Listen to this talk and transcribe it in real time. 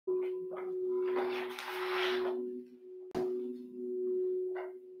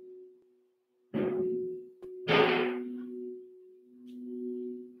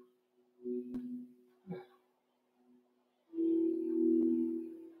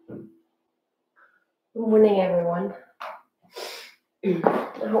Good morning, everyone.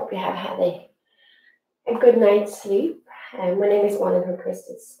 I hope you have had a good night's sleep. My name is Malin from Chris.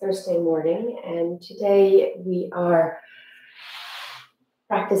 It's Thursday morning, and today we are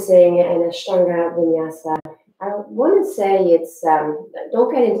practicing an Ashtanga Vinyasa. I want to say it's,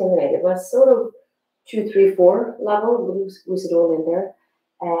 don't get intimidated, but sort of 2, 3, 4 level. We'll squeeze it all in there.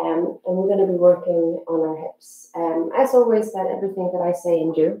 And we're going to be working on our hips. As always, that everything that I say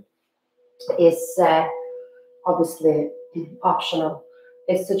and do is obviously optional.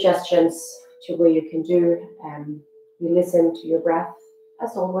 It's suggestions to what you can do. You listen to your breath,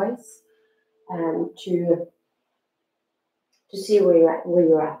 as always, to see where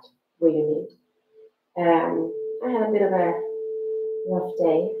you're at, where you need. I had a bit of a rough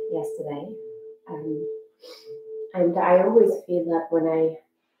day yesterday, and I always feel that when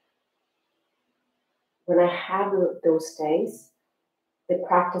I have those days, the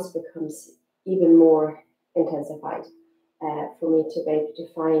practice becomes even more intensified. For me to be able to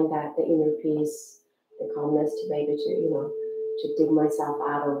find that the inner peace, the calmness, to be able to dig myself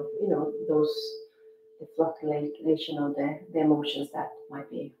out of, the fluctuation of the emotions that might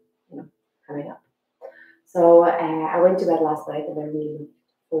be, coming up. So I went to bed last night and I really look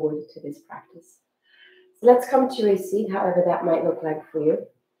forward to this practice. So let's come to a seat, however that might look like for you.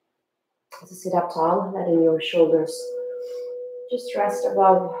 So sit up tall, letting your shoulders just rest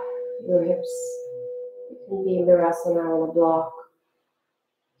above your hips. You can be in Virasana on a block,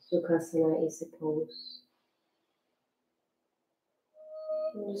 Sukhasana is a pose.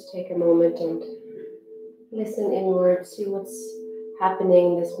 And just take a moment and listen inward, see what's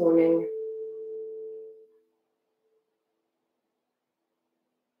happening this morning.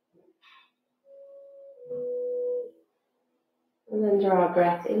 And then draw a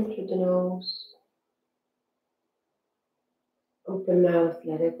breath in through the nose. Open mouth,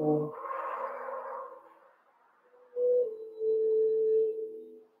 let it go.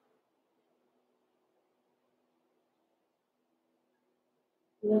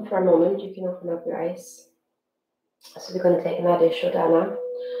 And then for a moment, you can open up your eyes. So we're going to take another Shodhana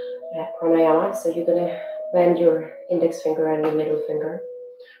pranayama. So you're going to bend your index finger and your middle finger.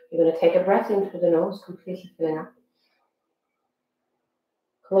 You're going to take a breath in through the nose, completely filling up.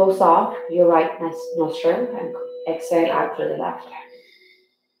 Close off your right nostril and exhale out through the left.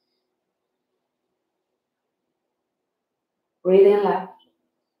 Breathe in left.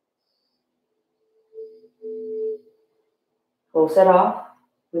 Close it off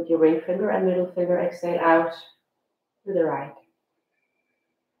with your ring finger and middle finger. Exhale out to the right.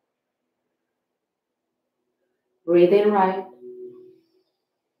 Breathe in right.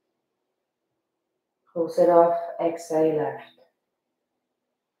 Close it off. Exhale left.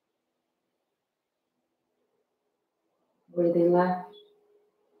 Breathe in left.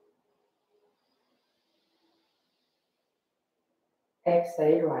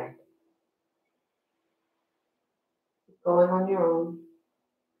 Exhale right. Keep going on your own.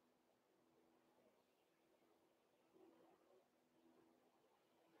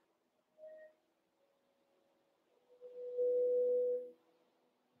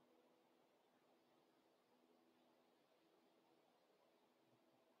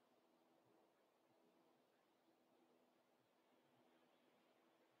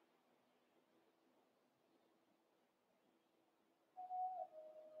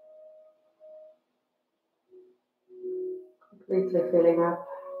 Completely filling up.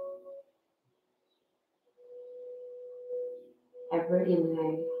 Every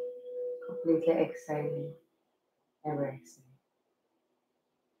inhale. Completely exhaling. Every exhale.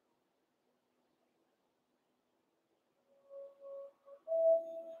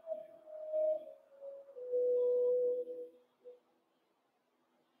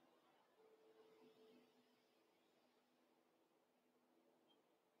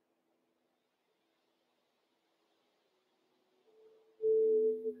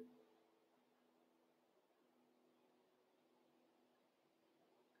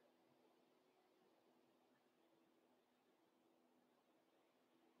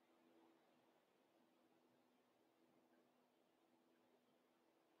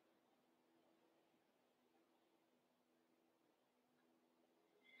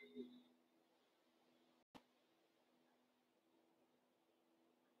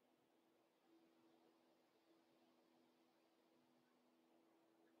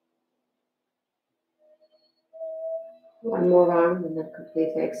 One more round and then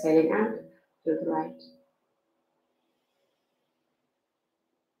completely exhaling out to the right.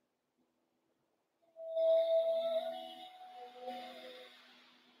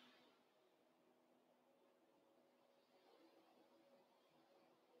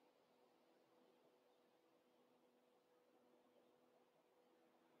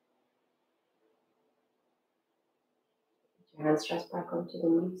 Hands rest back onto the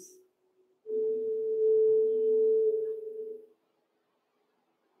knees.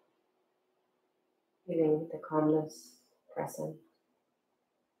 Feeling the calmness present.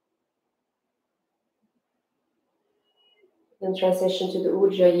 Then transition to the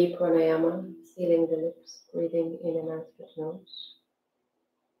Ujjayi pranayama, sealing the lips, breathing in and out with nose.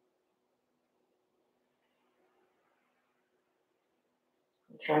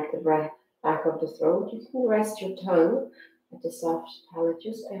 Contract the breath back of the throat. You can rest your tongue at the soft palate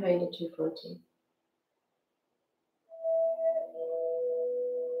just behind the two front teeth.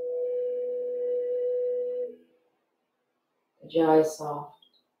 The jaw is soft.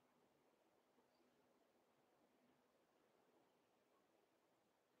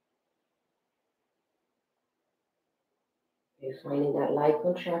 You're finding that light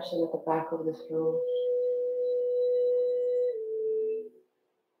contraction at the back of the throat.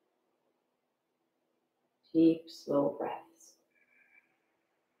 Deep, slow breaths.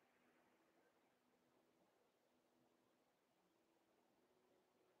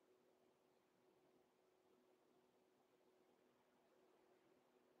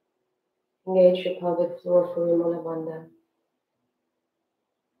 Engage your pelvic floor for your Mula Bandha.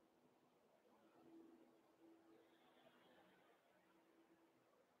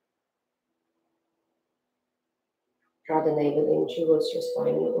 Draw the navel in towards your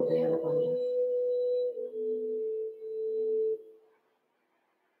spine, Uddiyana Bandha.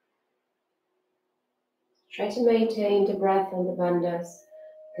 Try to maintain the breath and the bandhas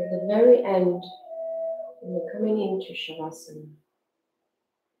at the very end when you're coming into Shavasana.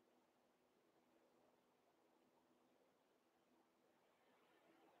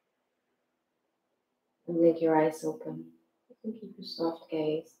 And make your eyes open. You can keep your soft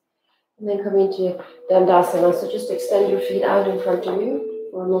gaze. And then come into Dandasana. So just extend your feet out in front of you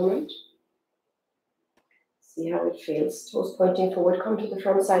for a moment. See how it feels. Toes pointing forward. Come to the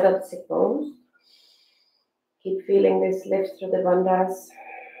front side of the sit bones. Keep feeling this lift through the bandhas.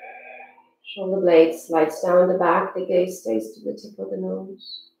 Shoulder blades slides down the back. The gaze stays to the tip of the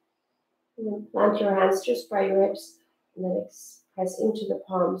nose. And then plant your hands just by your hips. And then press into the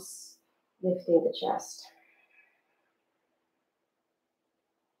palms, lifting the chest.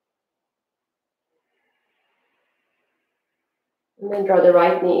 And then draw the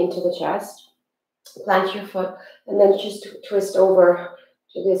right knee into the chest. Plant your foot. And then just twist over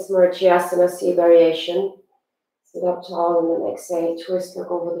to this Murjyasana C variation. Sit up tall and then exhale. Twist,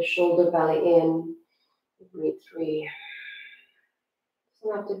 look over the shoulder, belly in. Breathe 3.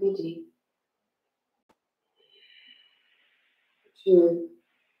 Doesn't have to be deep. 2.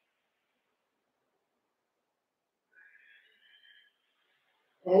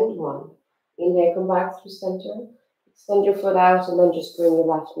 And 1. Inhale, come back through center. Extend your foot out and then just bring your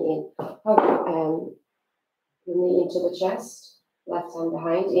left knee in. Hug your knee into the chest. Left hand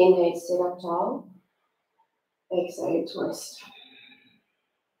behind. Inhale, sit up tall. Exhale, twist.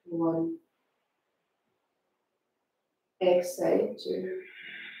 1. Exhale, 2.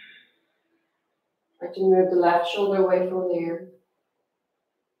 Try to move the left shoulder away from there.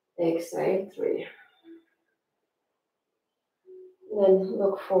 Exhale, 3. And then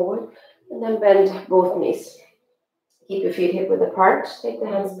look forward. And then bend both knees. Keep your feet hip width apart. Take the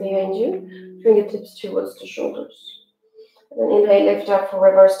hands behind you. Fingertips towards the shoulders. And then inhale, lift up for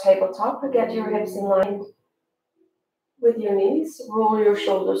reverse tabletop. Get your hips in line with your knees. Roll your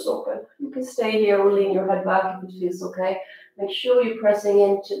shoulders open. You can stay here or lean your head back if it feels okay. Make sure you're pressing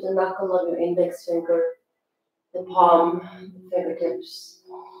into the knuckle of your index finger, the palm, the fingertips.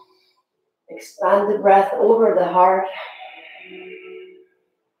 Expand the breath over the heart.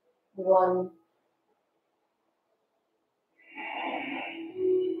 1,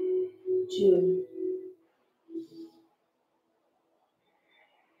 2,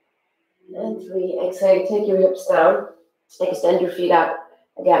 and 3. Exhale, take your hips down. Extend your feet out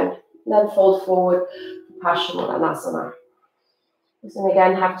again. Then fold forward to Paschimottanasana. Doesn't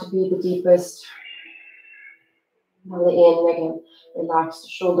again have to be the deepest. Belly in again. Relax the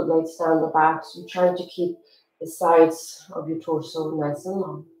shoulder blades down the back. So you're trying to keep the sides of your torso nice and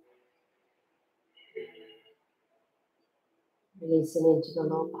long. Releasing into the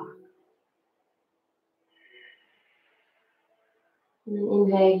low back. And then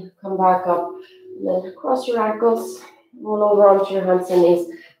inhale, come back up. And then cross your ankles. Roll over onto your hands and knees.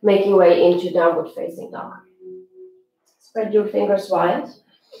 Make your way into downward facing dog. Spread your fingers wide.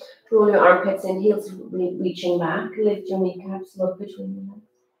 Roll your armpits in, heels reaching back. Lift your kneecaps, look between your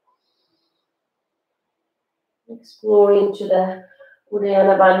legs. Explore into the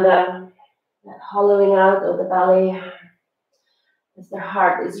Uddiyana Bandha, that hollowing out of the belly as the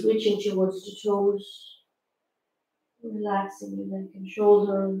heart is reaching towards the toes. Relaxing your neck and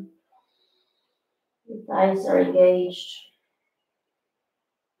shoulder. Your thighs are engaged.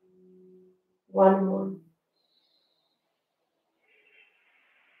 One more.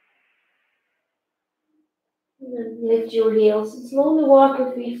 And then lift your heels and slowly walk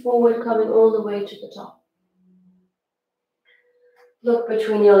your feet forward, coming all the way to the top. Look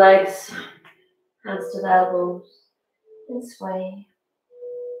between your legs, hands to the elbows, and sway.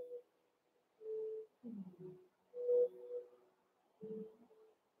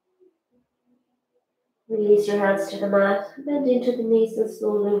 Release your hands to the mat, bend into the knees and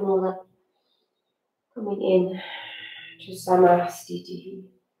slowly roll up, coming in to Samastiti.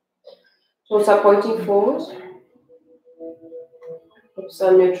 Toes are pointing forward, hips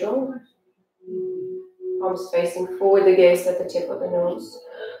are neutral, palms facing forward, the gaze at the tip of the nose.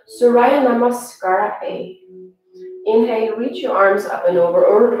 Surya Namaskara A. Inhale, reach your arms up and over,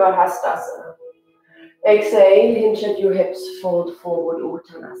 Urdhva Hastasana. Exhale, hinge at your hips, fold forward,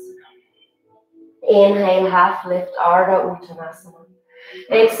 Uttanasana. Inhale, half lift, Ardha Uttanasana.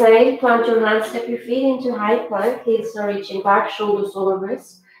 Exhale, plant your hands, step your feet into high plank, heels are reaching back, shoulders over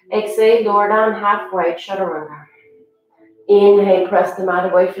wrists. Exhale, lower down halfway, Chaturanga. Inhale, press the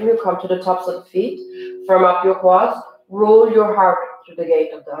mat away from you, come to the tops of the feet, firm up your quads, roll your heart through the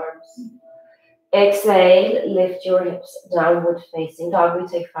gate of the arms. Exhale, lift your hips, downward facing dog. We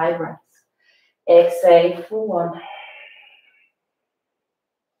take 5 breaths. Exhale for 1.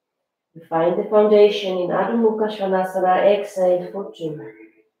 You find the foundation in Adho Mukha Svanasana. Exhale for 2.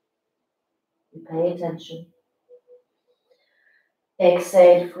 You pay attention.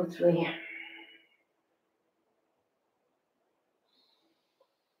 Exhale for 3.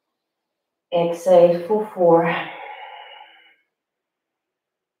 Exhale for 4.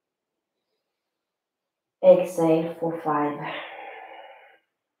 Exhale for 5.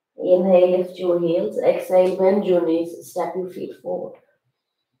 Inhale, lift your heels. Exhale, bend your knees, step your feet forward.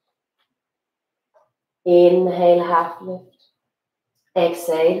 Inhale, half lift.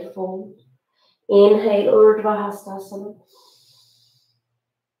 Exhale, fold. Inhale, Urdhva Hastasana.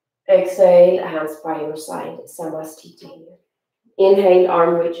 Exhale, hands by your side, Samastiti. Inhale,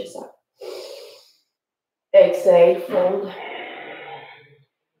 arm reaches up. Exhale, fold.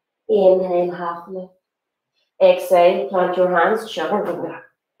 Inhale, half lift. Exhale, plant your hands, Chaturanga.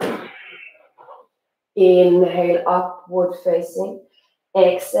 Inhale, upward facing.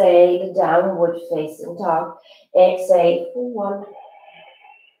 Exhale, downward facing dog. Exhale for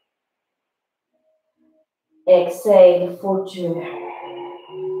 1. Exhale for 2.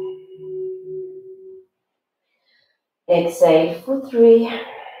 Exhale for 3.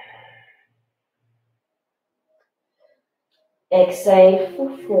 Exhale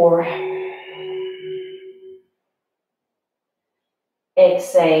for 4.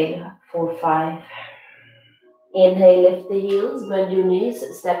 Exhale for 5. Inhale, lift the heels, bend your knees,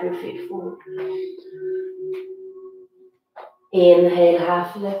 step your feet forward. Inhale,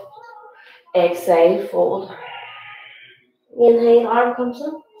 half lift. Exhale, fold. Inhale, arm comes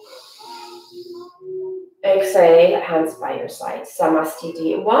up. Exhale, hands by your side,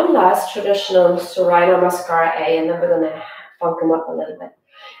 Samastiti. One last traditional Surya Namaskara A, and then we're going to funk them up a little bit.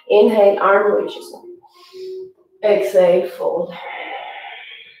 Inhale, arm reaches up. Exhale, fold.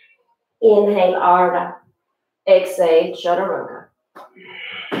 Inhale, Ardha. Exhale, Chaturanga.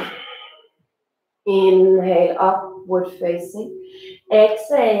 Inhale, upward facing.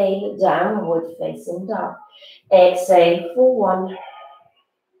 Exhale, downward facing dog. Exhale for 1.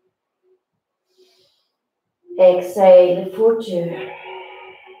 Exhale for 2.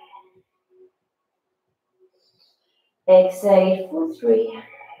 Exhale for 3.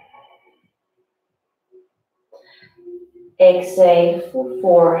 Exhale for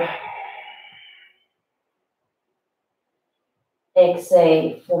 4.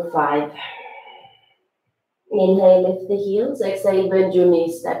 Exhale for 5. Inhale, lift the heels. Exhale, bend your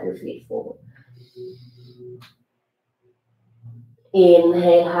knees, step your feet forward.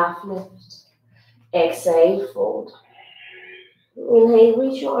 Inhale, half lift. Exhale, fold. Inhale,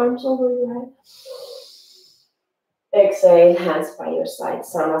 reach your arms over your head. Exhale, hands by your side,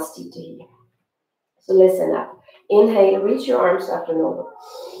 Samastiti. So listen up. Inhale, reach your arms up and over.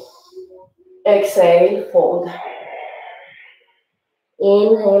 Exhale, fold.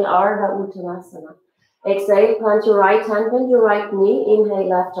 Inhale, Ardha Uttanasana. Exhale, plant your right hand, bend your right knee. Inhale,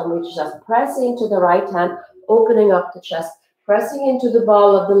 left arm reaches up. Press into the right hand, opening up the chest. Pressing into the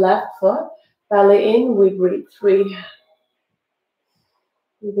ball of the left foot. Belly in, we breathe 3.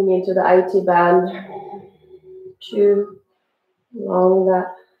 Moving into the IT band. 2. Along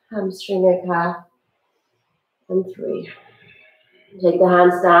that hamstring and calf. And 3. Take the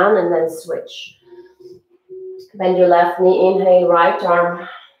hands down and then switch. Bend your left knee, inhale, right arm,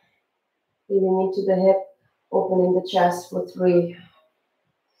 feeling into the hip, opening the chest for 3,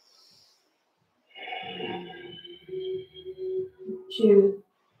 2,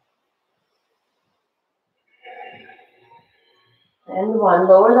 and 1.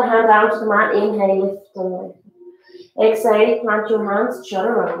 Lower the hand down to the mat, inhale, lift and lift. Exhale, plant your hands, turn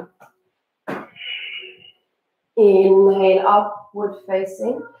around. Inhale, upward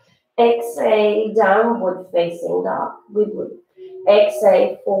facing. Exhale, downward facing dog. Good.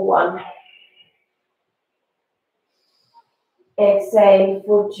 Exhale for 1. Exhale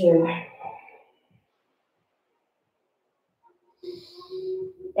for 2.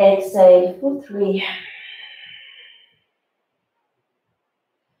 Exhale for 3.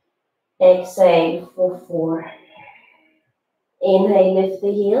 Exhale for 4. Inhale, lift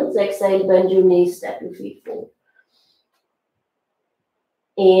the heels. Exhale, bend your knees, step your feet forward.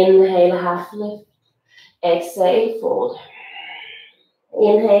 Inhale, half lift. Exhale, fold.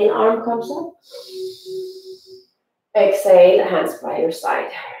 Inhale, arm comes up. Exhale, hands by your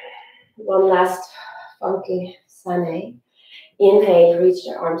side. One last funky sane. Inhale, reach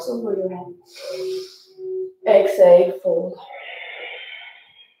your arms over your head. Exhale, fold.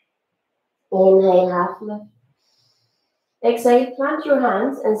 Inhale, half lift. Exhale, plant your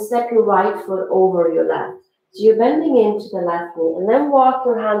hands and step your right foot over your left. So you're bending into the left knee and then walk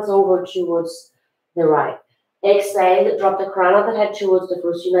your hands over towards the right. Exhale, drop the crown of the head towards the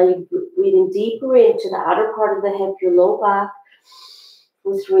front. So now you're breathing deeper into the outer part of the hip, your low back.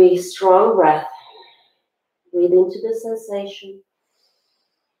 For 3, strong breath. Breathe into the sensation.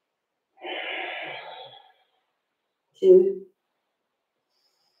 2.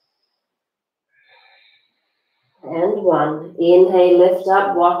 And 1. Inhale, lift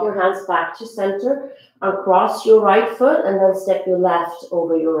up, walk your hands back to center and cross your right foot and then step your left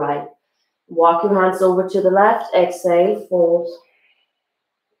over your right. Walk your hands over to the left, exhale, fold.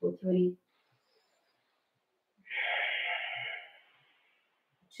 For 3,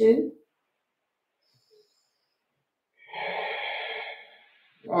 2,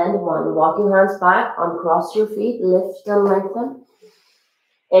 and 1. Walk your hands back, uncross your feet, lift and lengthen.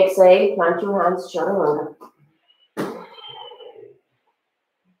 Exhale, plant your hands, chaturanga.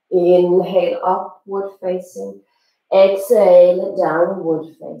 Inhale, upward facing. Exhale,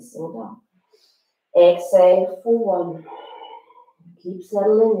 downward facing dog. Exhale for 1. Keep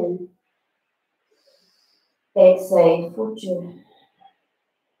settling in. Exhale for 2.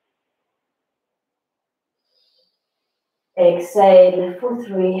 Exhale for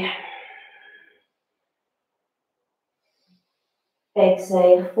 3.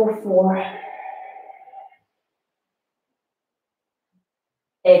 Exhale for 4.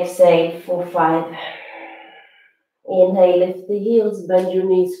 Exhale for 5. Inhale, lift the heels, bend your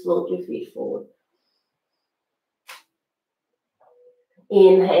knees, float your feet forward.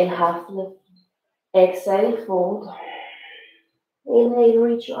 Inhale, half lift. Exhale, fold. Inhale,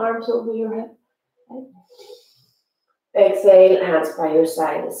 reach your arms over your head. Exhale, hands by your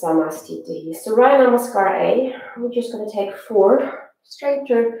side, Samastiti. So right Namaskar A, we're just going to take 4 straight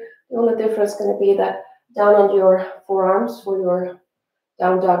through. The only difference is going to be that down on your forearms for your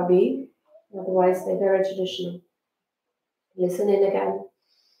down dog B. Otherwise, they're very traditional. Listen in again.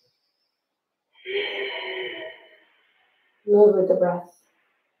 Move with the breath.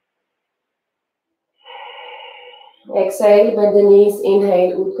 Exhale, bend the knees,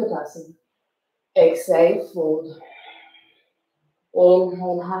 inhale, Utkatasana. Exhale, fold.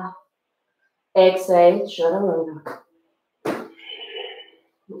 Inhale, half. Exhale, chaturanga.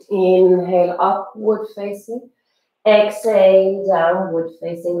 Inhale, upward facing. Exhale, downward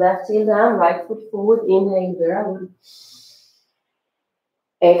facing. Left heel down, right foot forward. Inhale, Virabhuddha.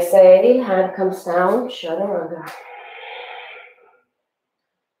 Exhale, hand comes down, chaturanga.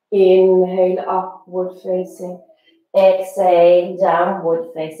 Inhale, upward facing. Exhale,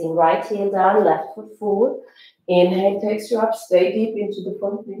 downward facing. Right heel down, left foot forward. Inhale takes you up, stay deep into the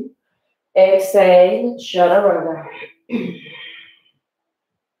front knee. Exhale, chaturanga.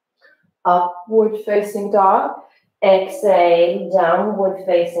 Upward facing dog. Exhale, downward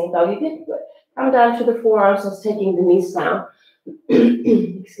facing dog. You can come down to the forearms as taking the knees down.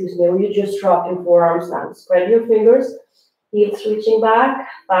 Excuse me, or you just drop your forearms down. Spread your fingers, heels reaching back,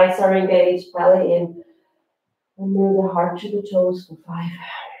 thighs are engaged, belly in. And move the heart to the toes for 5.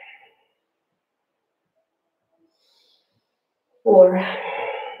 4.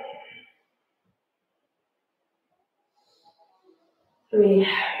 3.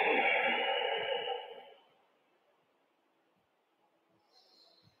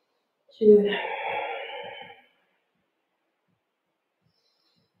 2.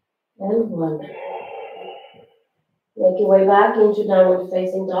 And 1. Make your way back into downward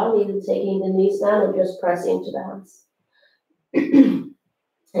facing dog, either taking the knees down or just press into the hands.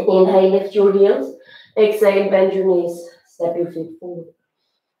 Inhale, lift your heels. Exhale, bend your knees. Step your feet forward.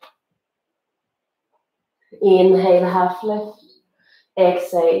 Inhale, half lift.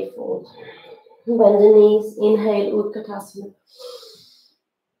 Exhale, fold. Bend the knees. Inhale, Utkatasana.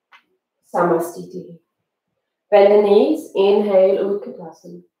 Samastiti. Bend the knees. Inhale,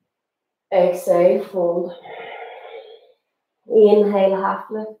 Utkatasana. Exhale, fold. Inhale, half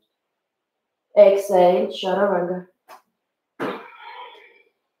lift. Exhale, Chaturanga.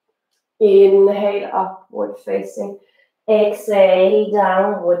 Inhale, upward facing. Exhale,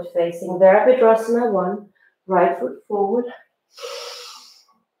 downward facing. Virabhadrasana 1. Right foot forward.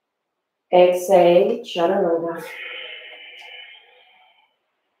 Exhale, Chaturanga.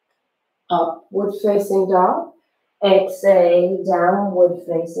 Upward facing dog. Exhale, downward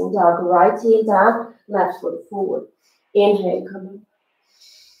facing dog. Right heel down, left foot forward. Inhale, come up.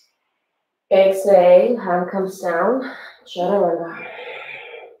 Exhale, hand comes down. Chaturanga.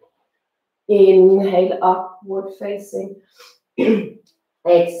 Inhale, upward facing.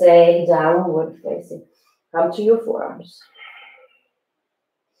 Exhale, downward facing. Come to your forearms.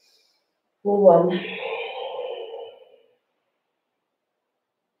 1,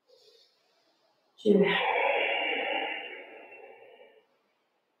 2,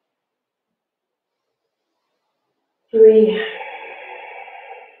 3,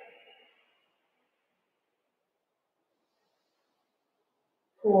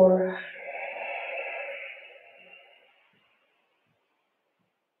 4,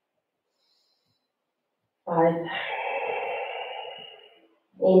 5.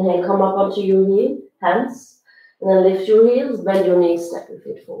 Inhale, come up onto your hands. And then lift your heels, bend your knees, step your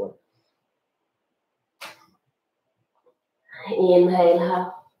feet forward. Inhale,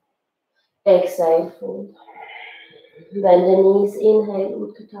 half. Exhale, fold. Bend the knees, inhale,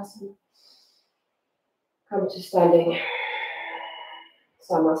 Utkatasana. Come to standing.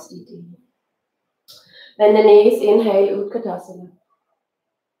 Samastiti. Bend the knees, inhale, Utkatasana.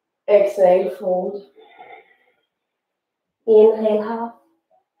 Exhale, fold. Inhale, half.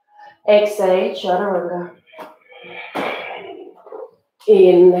 Exhale, Chaturanga.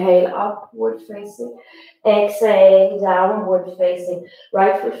 Inhale, upward facing. Exhale, downward facing.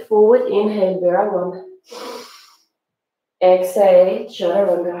 Right foot forward. Inhale, Virabhadrasana. Exhale,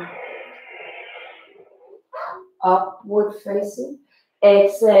 Chaturanga. Upward facing.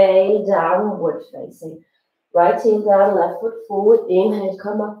 Exhale, downward facing. Right heel down, left foot forward. Inhale,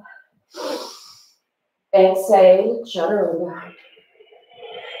 come up. Exhale, Chaturanga.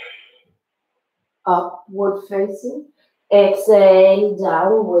 Upward facing. Exhale,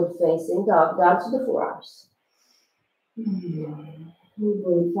 downward facing dog. Down to the forearms.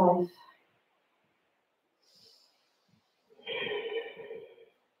 Breathe 5.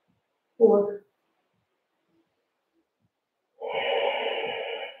 4.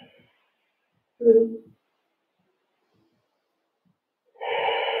 3.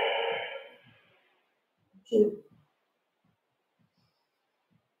 2.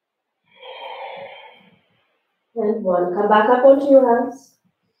 And 1. Come back up onto your hands.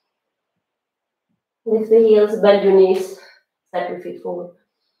 Lift the heels, bend your knees, step your feet forward.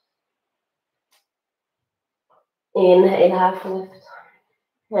 Inhale, half lift.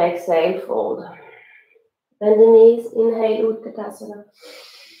 Exhale, fold. Bend the knees, inhale, Utkatasana.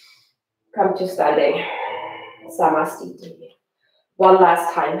 Come to standing. Samastiti. 1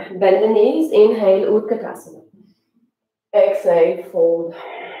 last time. Bend the knees, inhale, Utkatasana. Exhale, fold.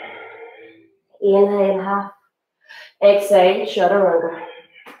 Inhale, half. Exhale, Chaturanga.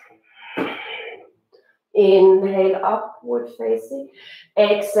 Inhale, upward facing.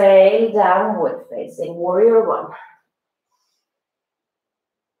 Exhale, downward facing. Warrior 1.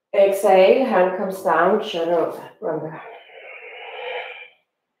 Exhale, hand comes down, Chaturanga.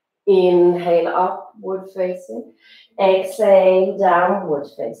 Inhale, upward facing. Exhale, downward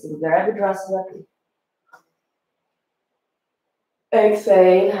facing. Virabhadrasana.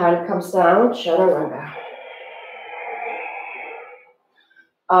 Exhale, hand comes down, Chaturanga.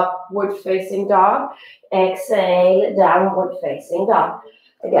 Upward facing dog. Exhale, downward facing dog.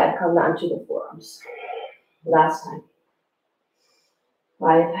 Again, come down to the forearms. Last time.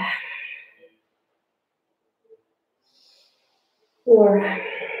 5. 4.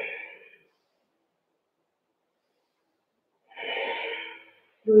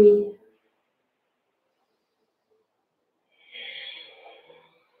 3.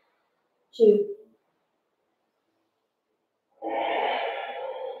 2.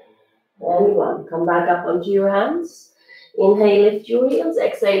 And 1. Come back up onto your hands. Inhale, lift your heels.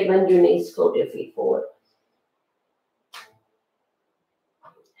 Exhale, bend your knees, float your feet forward.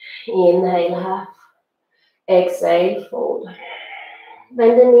 Inhale, half. Exhale, fold.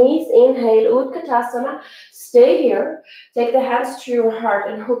 Bend the knees, inhale, Utkatasana. Stay here. Take the hands to your heart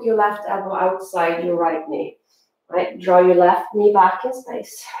and hook your left elbow outside your right knee. Right? Draw your left knee back in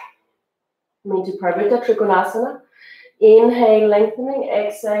space. Into Parvita Trikonasana. Inhale, lengthening.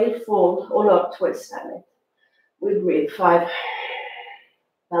 Exhale, fold. Or not, twist. We breathe. 5.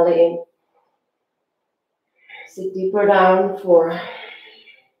 Belly in. Sit deeper down. 4.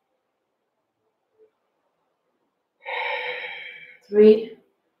 3.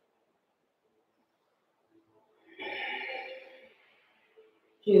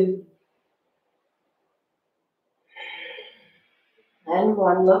 2. And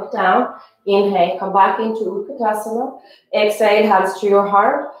 1. Look down. Inhale, come back into Utkatasana. Exhale, hands to your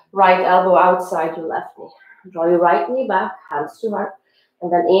heart. Right elbow outside your left knee. Draw your right knee back, hands to heart.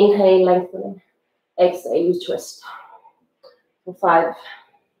 And then inhale, lengthening. Exhale, you twist. For 5.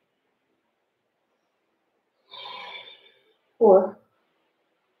 4.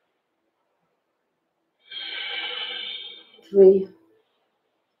 3.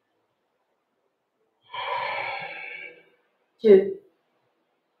 2.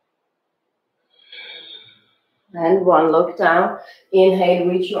 And 1. Look down. Inhale,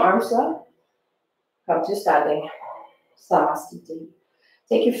 reach your arms up. Come to standing. Samastiti.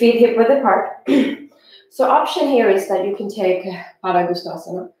 Take your feet hip width apart. So option here is that you can take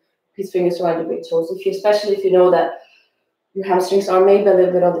Padangustasana. Please fingers around your big toes. Especially if you know that your hamstrings are maybe a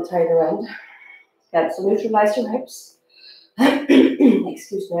little bit on the tighter end. Okay, so neutralize your hips.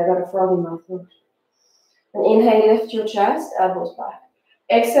 Excuse me, I got a frog in my throat. And inhale, lift your chest, elbows back.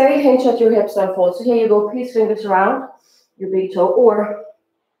 Exhale, hinge at your hips and fold. So here you go, please fingers around your big toe. Or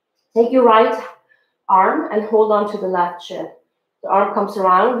take your right arm and hold on to the left shin. The arm comes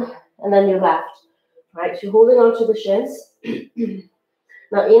around and then your left. Right, so you're holding on to the shins.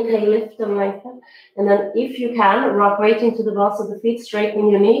 Now inhale, lift and lengthen. And then if you can, rock right into the balls of the feet, straighten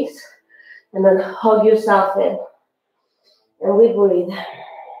your knees. And then hug yourself in. And we breathe.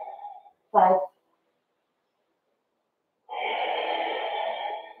 5.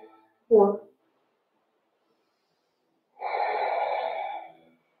 4.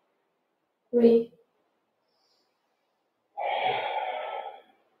 3.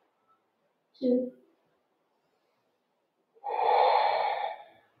 2.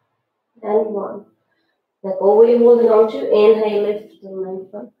 And 1. Let go where you're holding on to. Inhale, lift and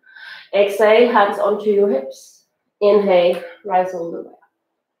lengthen. Exhale, hands onto your hips. Inhale, rise all the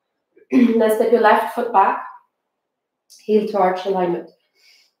way. Then step your left foot back. Heel to arch alignment.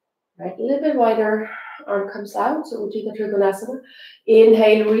 Right, a little bit wider. Arm comes out. So Ujjita Trikonasana.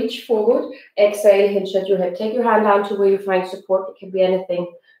 Inhale, reach forward. Exhale, hinge at your hip. Take your hand down to where you find support. It can be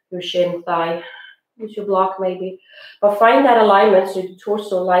anything. Your shin, thigh. Use your block maybe. But find that alignment so the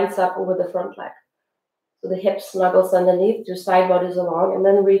torso lines up over the front leg. So the hip snuggles underneath, your side bodies along, and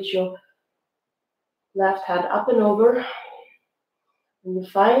then reach your left hand up and over. When you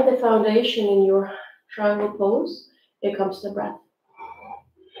find the foundation in your triangle pose, here comes the breath.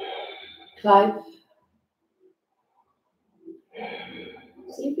 5.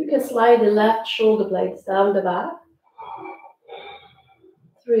 See if you can slide the left shoulder blades down the back.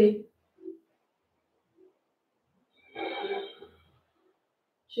 3.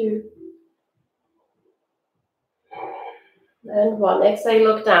 2. And 1. Exhale,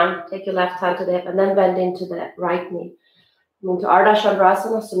 look down. Take your left hand to the hip and then bend into the right knee. Move to Ardha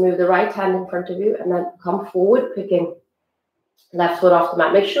Chandrasana, so move the right hand in front of you and then come forward, picking left foot off the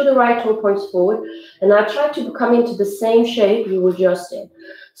mat. Make sure the right toe points forward. And now try to come into the same shape you were just in.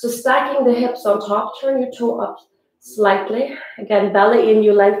 So stacking the hips on top, turn your toe up slightly. Again, belly in,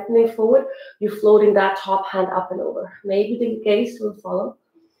 you're lengthening forward. You're floating that top hand up and over. Maybe the gaze will follow.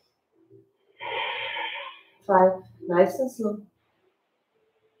 5. Nice and slow.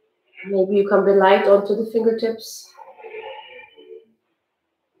 Maybe you come light onto the fingertips.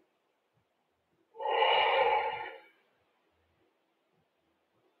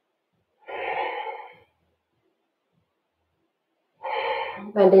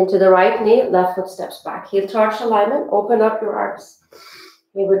 Bend into the right knee, left foot steps back. Heel to arch alignment, open up your arms.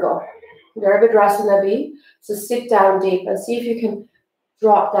 Here we go. Virabhadrasana B. So sit down deep and see if you can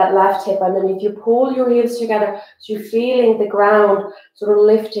drop that left hip underneath you. Pull your heels together so you're feeling the ground sort of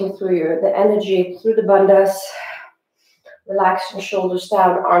lifting through you, the energy through the bandhas. Relax your shoulders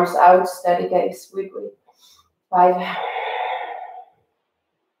down, arms out, steady gaze. We breathe. 5.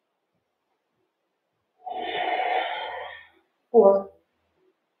 4.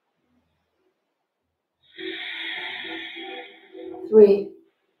 3.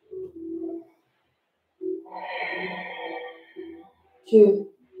 2.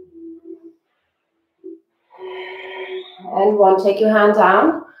 And 1, take your hand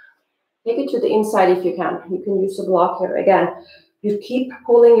down. Take it to the inside if you can. You can use a block here. Again, you keep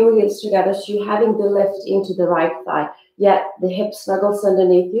pulling your heels together, so you're having the lift into the right thigh, yet the hip snuggles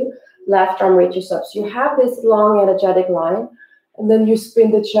underneath you, left arm reaches up. So you have this long energetic line, and then you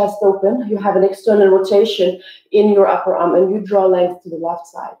spin the chest open. You have an external rotation in your upper arm, and you draw length to the left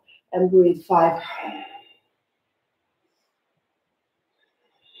side. And breathe. 5,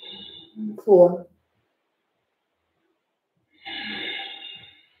 4,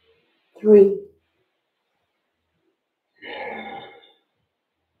 3,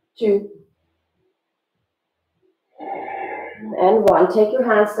 2, and 1. Take your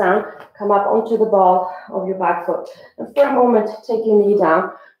hands down, come up onto the ball of your back foot. And for a moment, take your knee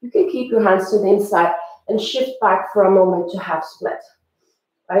down. You can keep your hands to the inside and shift back for a moment to half split.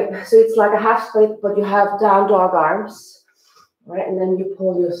 Right? So it's like a half split, but you have down dog arms. Right? And then you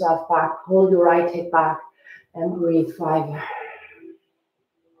pull yourself back, pull your right hip back, and breathe. 5,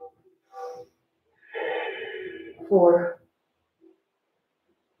 4,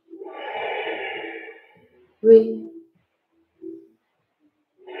 3,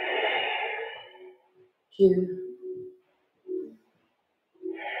 2,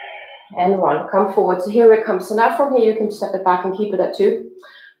 and 1. Come forward. So here it comes. So now from here you can step it back and keep it at 2.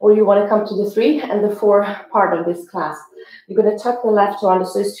 Or you want to come to the 3 and the 4 part of this class. You're going to tuck the left arm.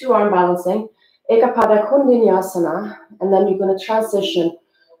 So it's 2 arm balancing. Ekapada Vinyasa. And then you're going to transition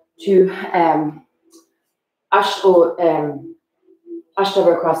to Ashtanga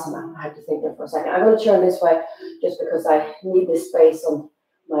Vinyasa. I have to think there for a second. I'm going to turn this way just because I need this space on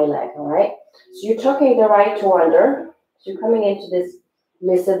my leg. All right. So you're tucking the right toe under. So you're coming into this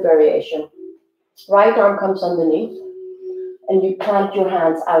lizard variation. Right arm comes underneath. And you plant your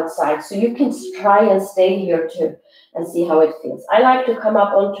hands outside. So you can try and stay here too and see how it feels. I like to come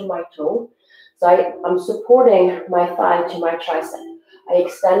up onto my toe. So I'm supporting my thigh to my tricep. I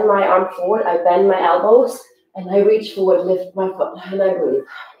extend my arm forward, I bend my elbows, and I reach forward, lift my foot, and I breathe.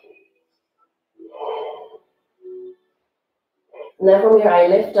 And then from here I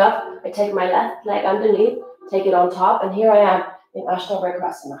lift up, I take my left leg underneath, take it on top, and here I am in Ashtanga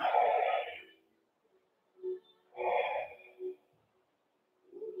Vinyasa.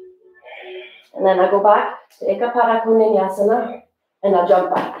 And then I go back to Ekapada Vinyasa, and I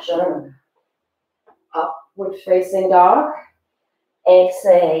jump back. Upward facing dog.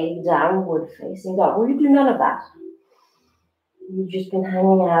 Exhale, downward facing dog. Well, you do none of that. You've just been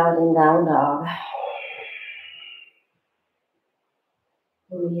hanging out in down dog.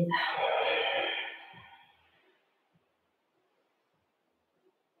 Breathe.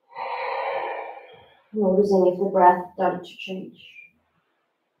 Noticing if the breath started to change.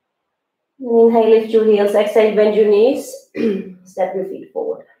 And inhale, lift your heels. Exhale, bend your knees. Step your feet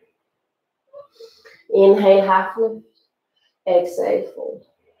forward. Inhale, half lift. Exhale, fold.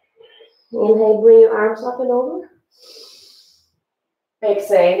 Inhale, bring your arms up and over.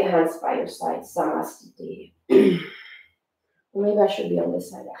 Exhale, hands by your side. Samastiti. Maybe I should be on this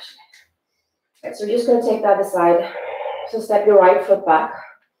side actually. Right, so we're just going to take that aside. So step your right foot back.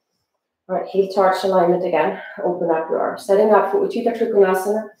 All right, heel touch alignment again. Open up your arms. Setting up for Utthita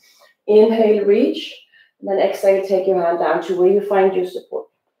Trikonasana. Inhale, reach. And then exhale, take your hand down to where you find your support.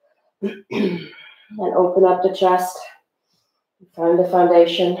 And open up the chest. Find the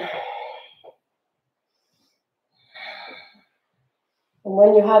foundation. And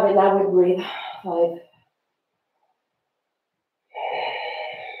when you have it, now we breathe. 5,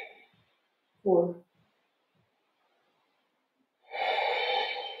 4,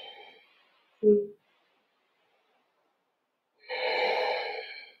 3,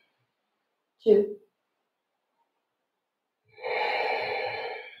 2,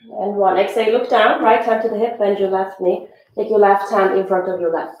 and 1. Exhale, look down, right hand to the hip, bend your left knee. Take your left hand in front of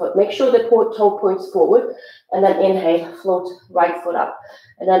your left foot. Make sure the toe points forward, and then inhale, float right foot up.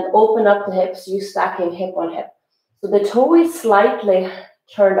 And then open up the hips, you stacking hip on hip. So the toe is slightly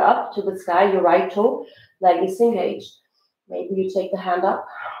turned up to the sky, your right toe, leg is engaged. Maybe you take the hand up,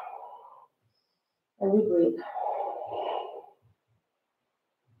 and we breathe.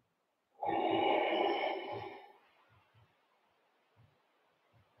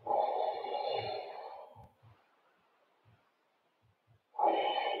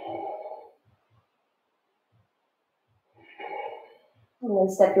 And then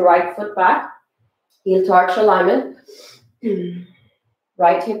step your right foot back, heel touch alignment,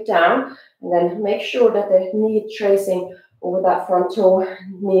 right hip down, and then make sure that the knee tracing over that front toe,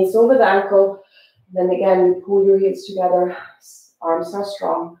 knees over the ankle. Then again, you pull your heels together, arms are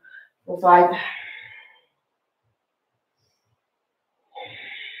strong. For 5,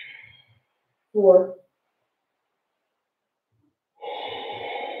 4,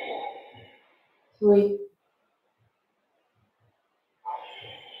 3,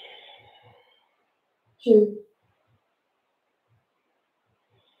 2,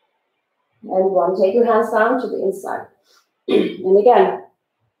 and 1. Take your hands down to the inside. And again,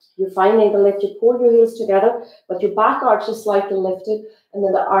 you're finding the lift. You pull your heels together, but your back arch is slightly lifted, and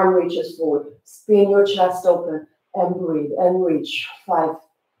then the arm reaches forward. Spin your chest open and breathe and reach. 5,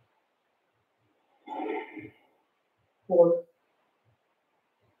 4,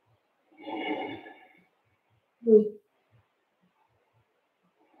 3,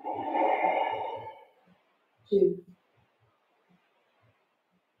 2,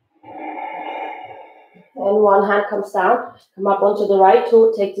 and 1. Hand comes down. Come up onto the right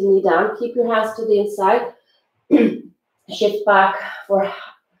toe. Take the knee down. Keep your hands to the inside. Shift back for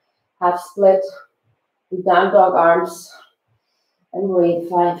half split. Down dog arms. And breathe.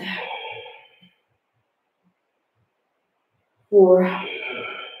 5, 4,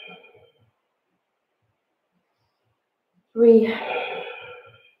 3,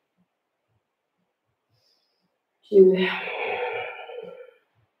 2,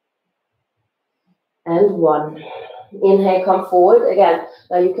 and 1. Inhale, come forward again.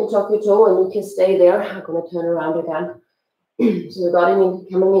 Now you can tuck your toe and you can stay there. I'm going to turn around again. So we got him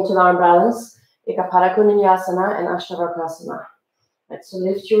coming into the arm balance. Ekapada Vinyasa and Ashtanga Vinyasa. Right, so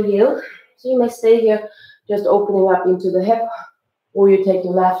lift your heel. So you may stay here, just opening up into the hip, or you take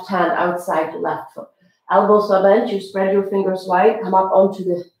your left hand outside the left foot. Elbows are bent. You spread your fingers wide. Come up onto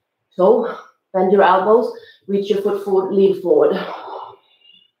the toe. Bend your elbows. Reach your foot forward. Lean forward.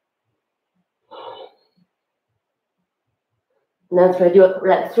 And then thread your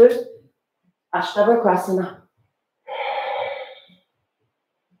breath through Ashtanga Vinyasa.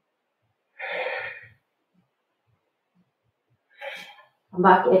 Come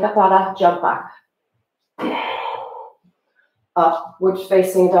back, Ekapada, jump back. Upward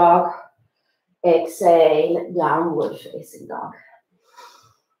facing dog. Exhale, downward facing dog.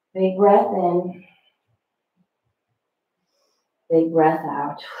 Big breath in. Big breath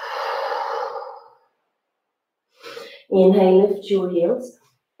out. Inhale, lift your heels.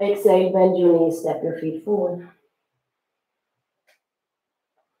 Exhale, bend your knees, step your feet forward.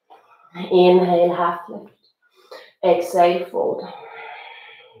 Inhale, half lift. Exhale, fold.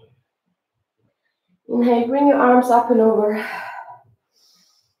 Inhale, bring your arms up and over.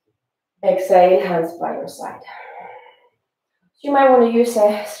 Exhale, hands by your side. So you might want to use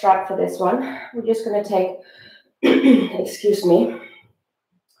a strap for this one. We're just going to take, excuse me.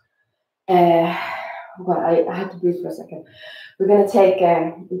 I had to breathe for a second. We're going to take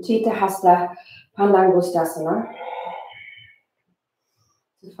Uttita Hasta Pandangustasana.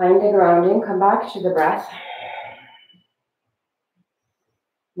 So find the grounding, come back to the breath.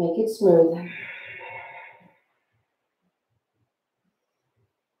 Make it smooth.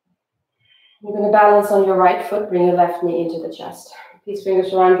 You're going to balance on your right foot, bring your left knee into the chest. These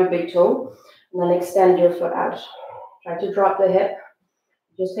fingers around your big toe, and then extend your foot out. Try to drop the hip.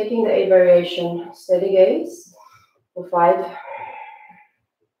 Just taking the A variation, steady gaze for 5,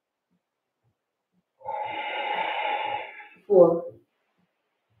 4,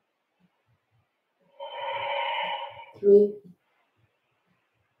 3,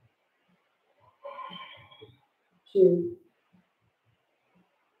 2,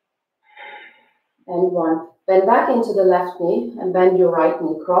 and 1. Bend back into the left knee and bend your right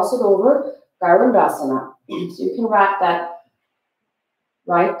knee. Cross it over, Garudasana. So you can wrap that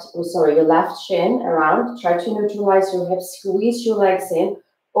your left shin around. Try to neutralize your hips, squeeze your legs in,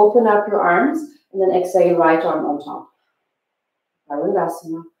 open up your arms, and then exhale, right arm on top.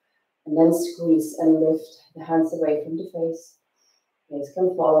 Garudasana. And then squeeze and lift the hands away from the face. Gaze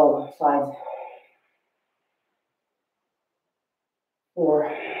can follow. 5,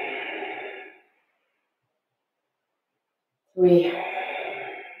 4, 3,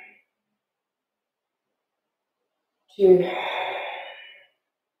 2,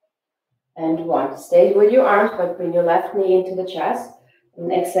 and 1. Stay with your arms, but bring your left knee into the chest.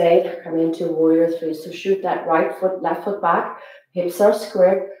 And exhale, come into warrior 3. So shoot that right foot, left foot back. Hips are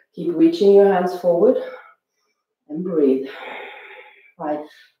square. Keep reaching your hands forward. And breathe. 5,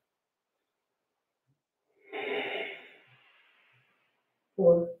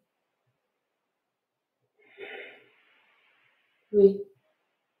 4, 3,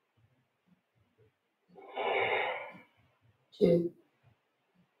 2,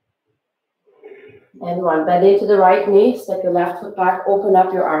 and 1. Bend into the right knee. Step your left foot back. Open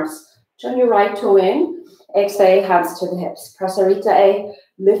up your arms. Turn your right toe in. Exhale, hands to the hips. Prasarita A.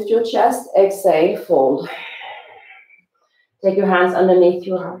 Lift your chest. Exhale, fold. Take your hands underneath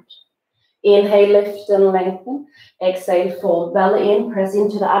your heart. Inhale, lift and lengthen. Exhale, fold. Belly in. Press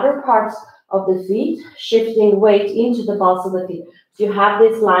into the other parts of the feet, shifting weight into the balls of the feet. So you have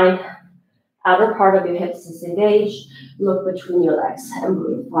this line, outer part of your hips is engaged. Look between your legs and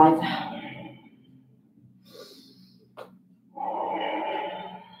breathe. 5,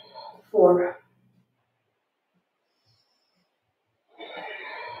 4,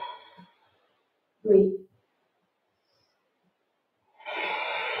 3,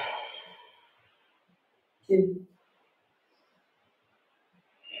 2,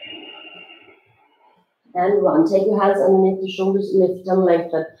 and 1. Take your hands underneath the shoulders, lift and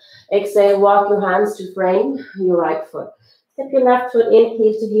lengthen. Exhale, walk your hands to frame your right foot. Step your left foot in,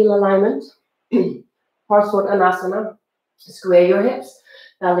 heel to heel alignment. Horse-foot Anasana. Square your hips,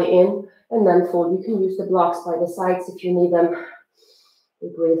 belly in, and then fold. You can use the blocks by the sides if you need them. We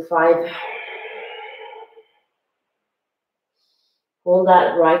breathe. 5. Hold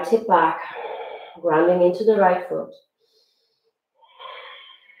that right hip back, grounding into the right foot.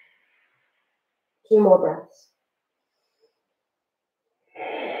 2 more breaths.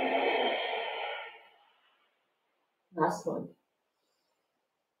 Last one.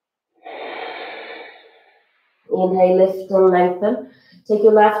 Inhale, lift and lengthen. Take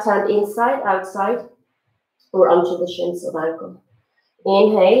your left hand inside, outside, or onto the shins of ankle.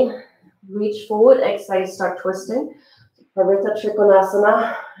 Inhale, reach forward. Exhale, start twisting. Parivrtta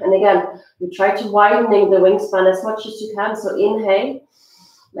Trikonasana. And again, you try to widening the wingspan as much as you can. So inhale,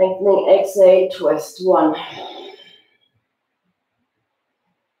 lengthening, exhale, twist. 1.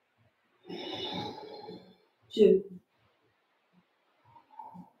 2.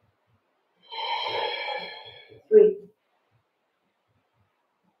 3.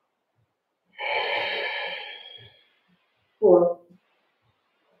 4.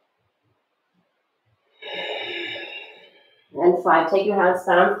 And 5. Take your hands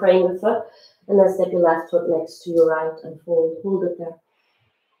down, frame the foot, and then step your left foot next to your right and fold. Hold it there.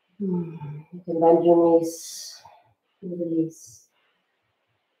 You can bend your knees and release.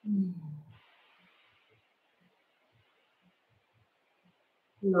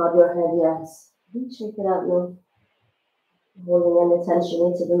 Nod your head, yes. Check it out now. Holding any tension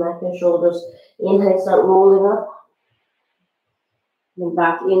into the neck and shoulders. Inhale, start rolling up. And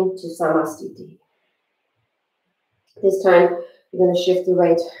back into Samastiti. This time, you're going to shift the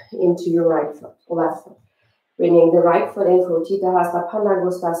weight into your right foot, or left foot. Bringing the right foot in for Utthita Hasta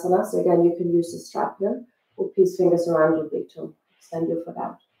Padangusthasana. So again, you can use the strap here. Or peace fingers around your big toe. Extend your foot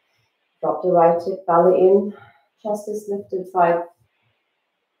out. Drop the right hip, belly in. Chest is lifted. 5,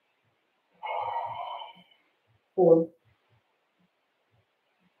 4,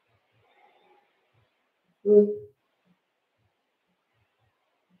 3,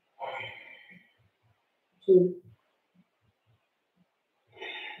 2,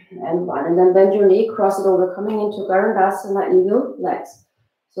 and 1. And then bend your knee, cross it over, coming into Garandasana, eagle, legs.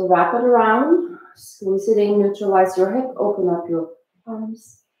 So wrap it around, squeeze it in, neutralize your hip, open up your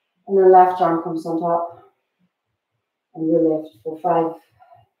arms, and the left arm comes on top. And you lift for 5.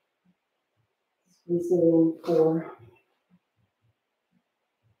 Squeeze it in, 4,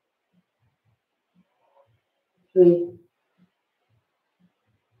 3,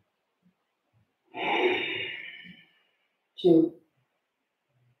 2,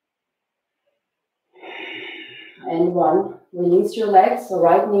 and 1. Release your legs, so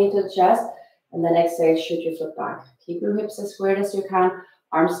right knee to the chest, and then exhale, shoot your foot back. Keep your hips as squared as you can,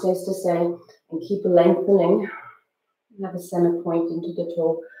 arms stays the same, and keep lengthening. Have a center point into the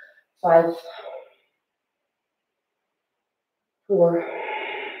toe. 5, 4,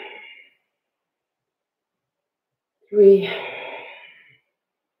 3,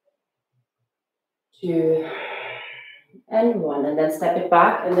 2, and 1. And then step it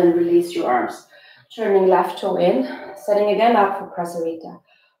back and then release your arms. Turning left toe in, setting again up for Prasarita.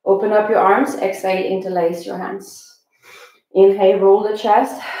 Open up your arms, exhale, interlace your hands. Inhale, roll the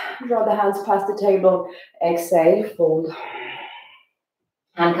chest, draw the hands past the table. Exhale, fold.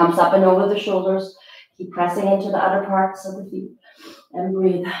 Hand comes up and over the shoulders. Keep pressing into the other parts of the feet. And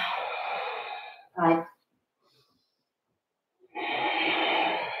breathe. 5,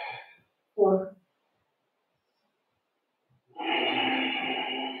 4,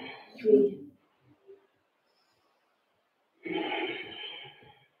 3,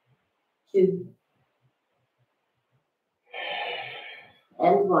 2,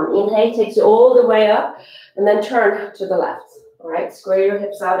 and 1. Inhale takes you all the way up, and then turn to the left. All right, square your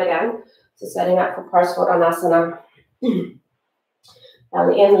hips out again. So setting up for Parsvottanasana.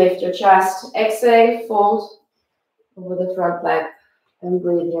 Belly in, lift your chest. Exhale, fold over the front leg, and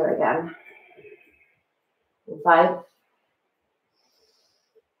breathe here again. 5,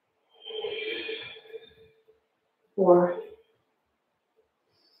 4,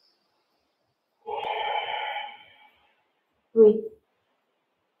 3,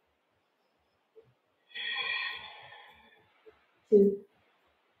 2,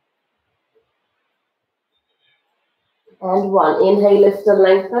 and 1. Inhale, lift and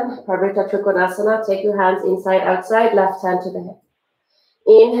lengthen. Parvrita Trikonasana. Take your hands inside, outside, left hand to the hip.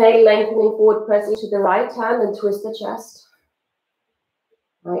 Inhale, lengthening forward, pressing to the right hand and twist the chest.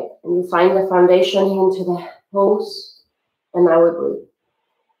 Right, and you find the foundation into the pose. And now we breathe.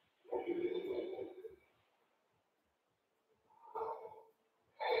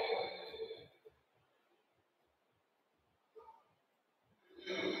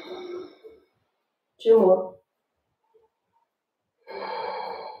 Two more.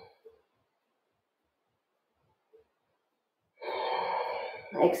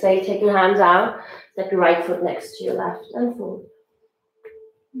 Exhale, take your hands out. Step your right foot next to your left and forward.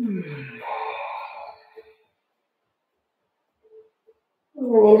 And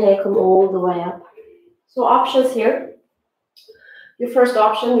then inhale, come all the way up. So options here. Your first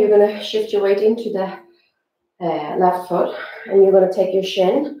option, you're going to shift your weight into the left foot. And you're going to take your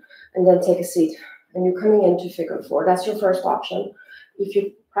shin and then take a seat. And you're coming into figure 4. That's your first option. If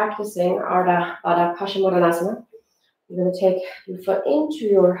you're practicing Ardha Baddha Paschimottanasana, you're going to take your foot into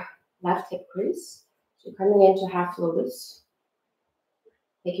your left hip crease. So coming into half lotus.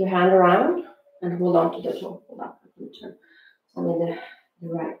 Take your hand around and hold on to the toe. Hold up and turn. So I'm in the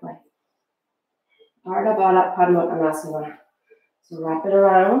right way. Ardha Baddha Paschimottanasana. So wrap it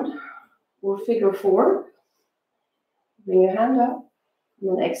around. Or figure 4. Bring your hand up.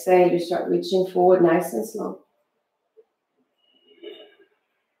 And then exhale, you start reaching forward nice and slow.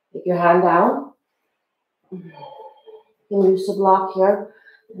 Take your hand down. You can use the block here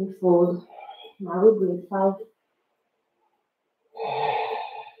and fold. Now we breathe. 5,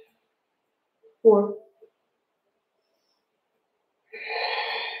 4,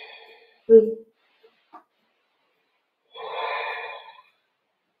 3,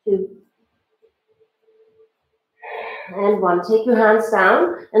 2, and 1. Take your hands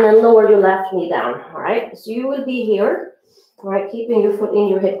down and then lower your left knee down. All right. So you will be here. All right. Keeping your foot in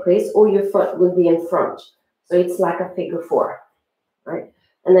your hip crease, or your foot will be in front. So it's like a figure 4. Right.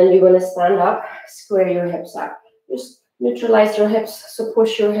 And then you're going to stand up, square your hips up. Just neutralize your hips. So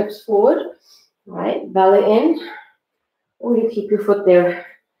push your hips forward. All right. Belly in. Or you keep your foot there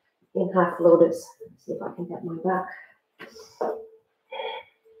in half lotus. Let's see if I can get my back.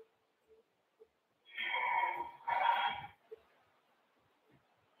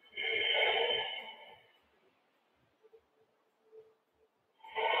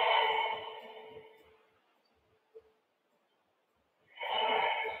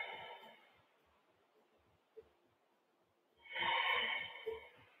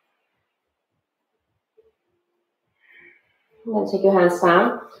 And then take your hands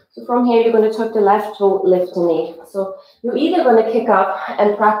down. So from here, you're going to tuck the left toe, lift the knee. So you're either going to kick up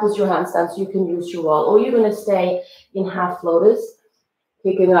and practice your handstand so you can use your wall, or you're going to stay in half lotus,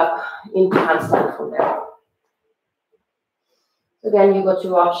 kicking up into handstand from there. So again, you've got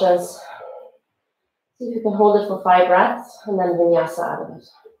 2 options. See if you can hold it for 5 breaths, and then vinyasa out of it.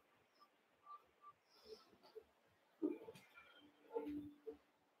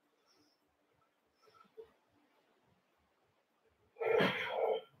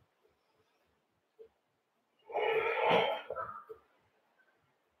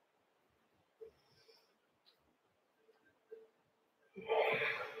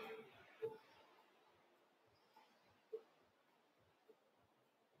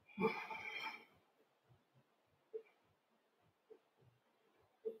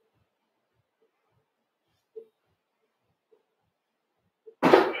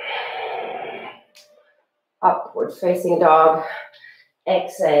 Upward facing dog.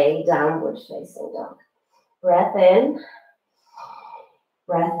 Exhale, downward facing dog. Breath in,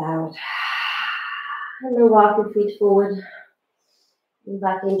 breath out. And then walk your feet forward and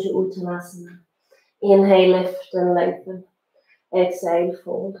back into Uttanasana. Inhale, lift and lengthen. Exhale,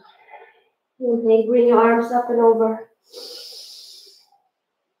 fold. Inhale, bring your arms up and over.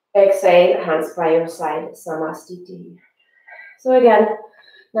 Exhale, hands by your side, Samastiti. So again,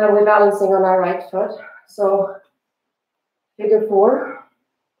 now we're balancing on our right foot. So figure 4,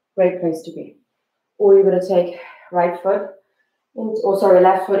 great place to be. Or you're going to take left foot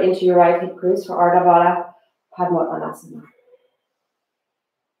into your right hip crease for Ardha Baddha Paschimottanasana.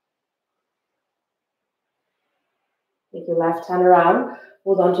 Take your left hand around,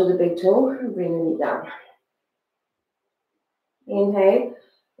 hold on to the big toe, and bring the knee down. Inhale,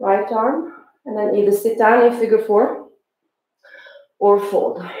 right arm, and then either sit down in figure 4 or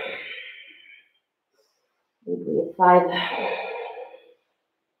fold. Breathe 5,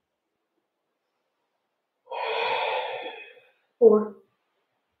 4,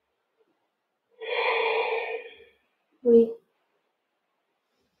 3,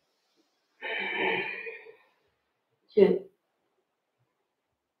 2,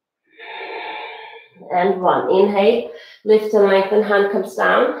 and 1. Inhale, lift and lengthen, hand comes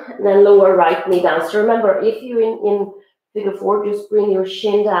down, and then lower right knee down. So remember, if you're in figure 4, just bring your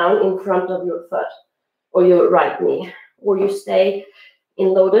shin down in front of your foot or your right knee, or you stay in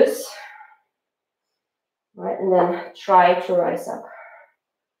lotus, right, and then try to rise up.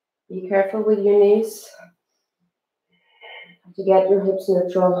 Be careful with your knees to get your hips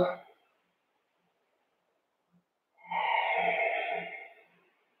neutral.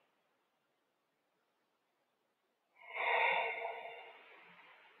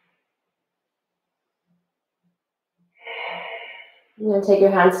 And then take your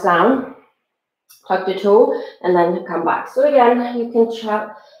hands down, tuck the toe, and then come back. So again, you can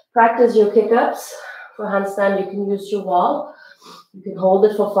practice your kick-ups. For handstand, you can use your wall. You can hold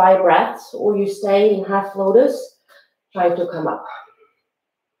it for 5 breaths, or you stay in half lotus, trying to come up.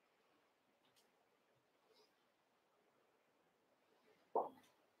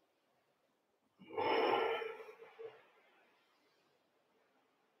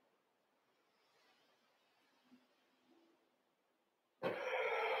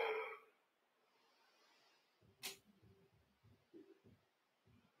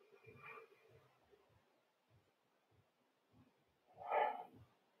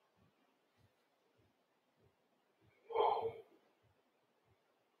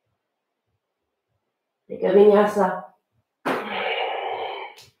 Ashtanga Vinyasa.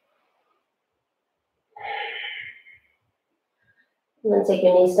 And then take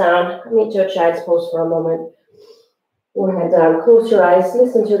your knees down, come into a child's pose for a moment. Forehead down, close your eyes,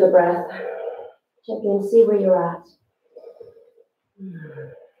 listen to the breath. Check in, see where you're at.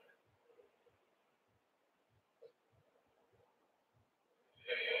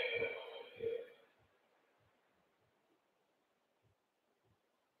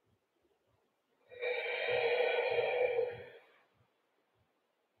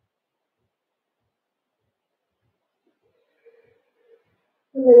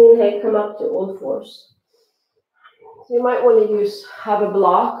 And then inhale, come up to all fours. So you might want to have a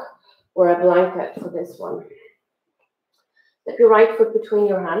block or a blanket for this one. Step your right foot between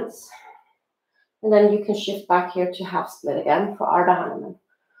your hands. And then you can shift back here to half split again for Ardha Hanuman.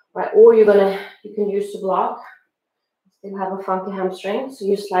 Right, or you can use the block. Still have a funky hamstring, so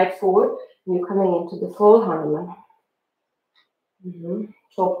you slide forward and you're coming into the full Hanuman.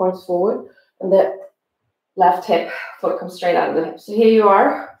 Toe points forward, and the left hip foot comes straight out of the hip. So here you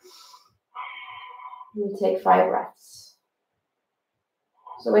are. You take 5 breaths.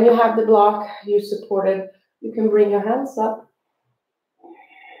 So when you have the block, you're supported, you can bring your hands up.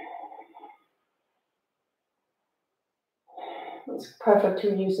 It's perfect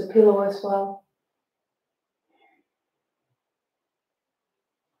to use a pillow as well.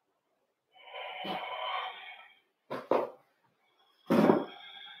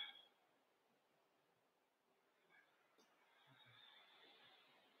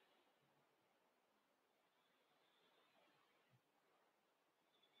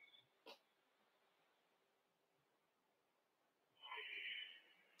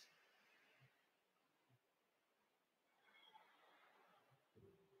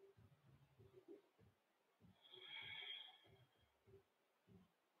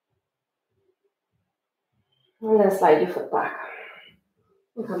 And then slide your foot back.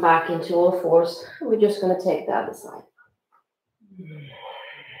 And come back into all fours. We're just going to take the other side.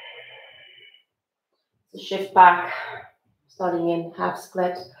 So shift back, starting in half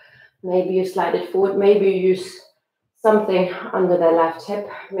split. Maybe you slide it forward. Maybe you use something under the left hip.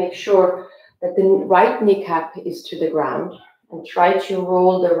 Make sure that the right kneecap is to the ground. And try to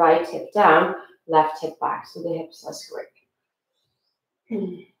roll the right hip down, left hip back, so the hips are straight.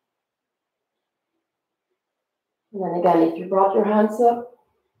 And then again, if you brought your hands up,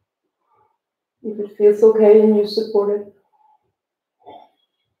 if it feels okay and you support it.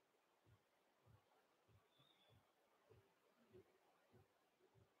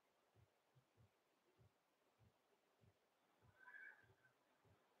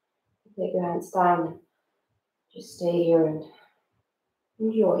 Take your hands down. Just stay here and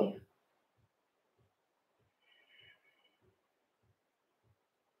enjoy.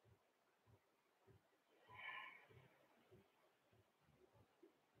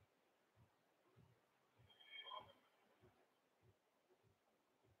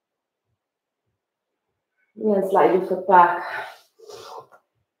 And then slide your foot back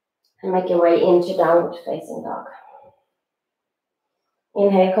and make your way into downward facing dog.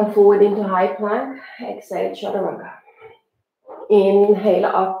 Inhale, come forward into high plank. Exhale, chaturanga. Inhale,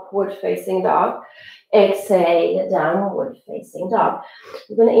 upward facing dog. Exhale, downward facing dog.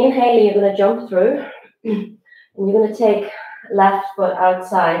 You're going to inhale, you're going to jump through. And you're going to take left foot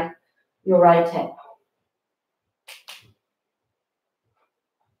outside your right hip.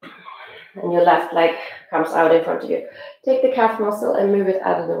 And your left leg comes out in front of you. Take the calf muscle and move it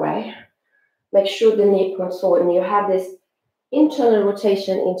out of the way. Make sure the knee points forward and you have this internal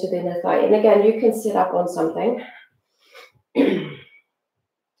rotation into the inner thigh. And again, you can sit up on something.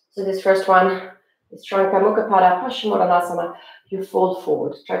 So this first one is Ashtanga Vinyasa. You fold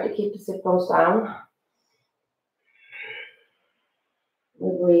forward. Try to keep the sit bones down.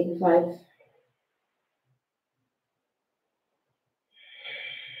 We breathe 5.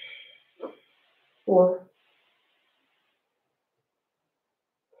 4.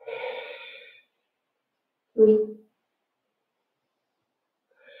 3.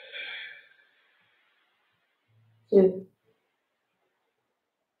 2.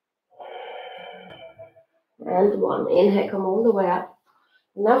 And 1. Inhale, come all the way up.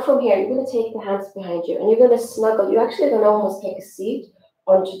 Now from here, you're going to take the hands behind you and you're going to snuggle. You're actually going to almost take a seat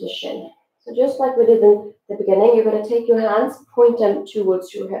onto the shin. So just like we did in the beginning, you're going to take your hands, point them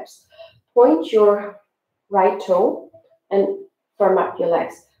towards your hips. Point your right toe and firm up your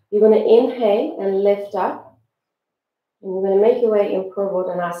legs. You're going to inhale and lift up. And you're going to make your way in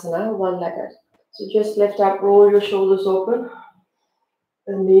Purvodhanasana, one-legged. So just lift up, roll your shoulders open,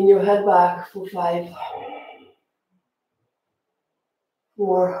 and lean your head back for 5.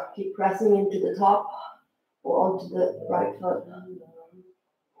 4. Keep pressing into the top or onto the right foot.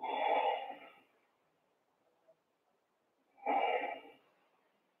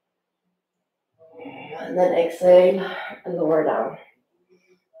 And then exhale and lower down.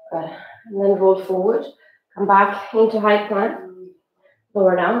 Good. And then roll forward. Come back into high plank.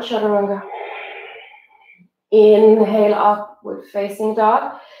 Lower down, chaturanga. Inhale, upward facing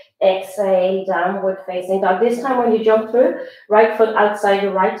dog. Exhale, downward facing dog. This time when you jump through, right foot outside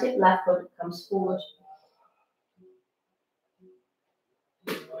your right hip, left foot comes forward.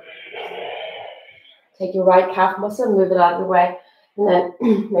 Take your right calf muscle, move it out of the way, and then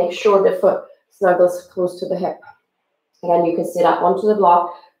make sure the foot snuggles close to the hip. Again, you can sit up onto the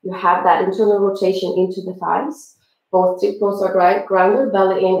block. You have that internal rotation into the thighs. Both sit bones are grounded,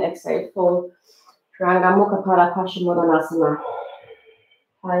 belly in, exhale, fold. Ashtanga Vinyasa.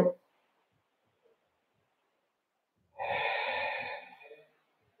 5.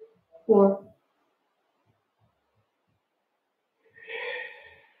 4.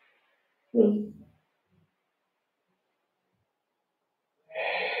 3.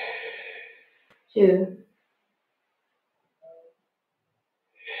 2.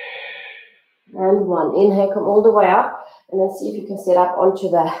 And 1. Inhale, come all the way up, and then see if you can sit up onto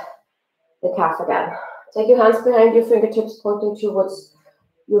the calf again. Take your hands behind your fingertips, pointing towards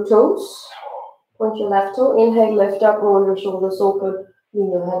your toes. Point your left toe. Inhale, lift up, roll your shoulders open,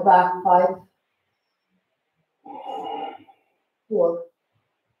 lean your head back. 5. 4.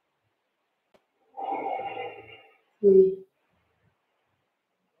 3.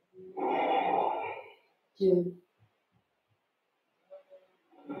 2.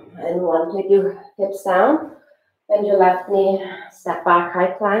 And 1. Take your hips down. Bend your left knee. Step back,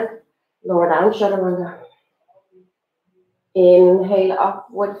 high plank. Lower down, chaturanga. Inhale,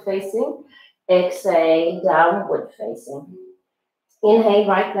 upward facing. Exhale, downward facing. Inhale,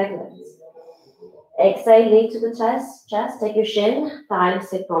 right leg lifts. Exhale, knee to the chest. Take your shin, thigh,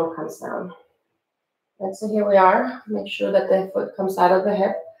 sit bone comes down. And so here we are. Make sure that the foot comes out of the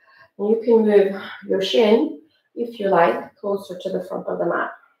hip. And you can move your shin, if you like, closer to the front of the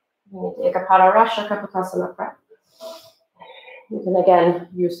mat. You take a Pararasha Kapotasana prep. You can again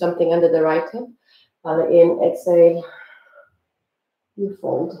use something under the right hip. In, exhale, you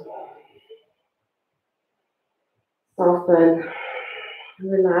fold. Soften.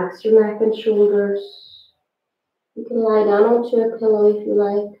 Relax your neck and shoulders. You can lie down onto a pillow if you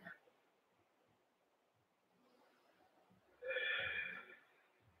like.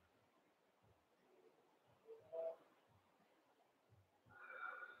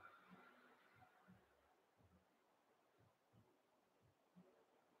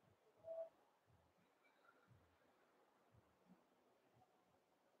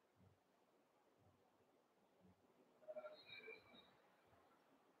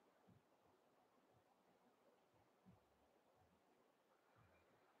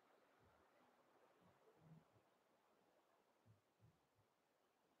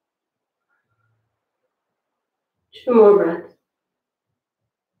 Two more breaths.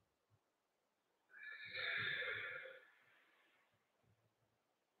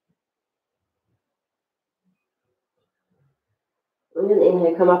 And then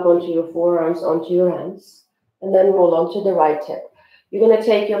inhale, come up onto your forearms, onto your hands, and then roll onto the right hip. You're going to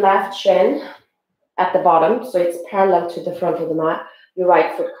take your left shin at the bottom, so it's parallel to the front of the mat. Your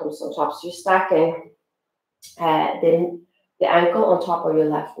right foot comes on top. So you're stacking the ankle on top of your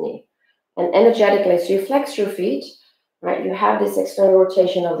left knee. And energetically, so you flex your feet, right? You have this external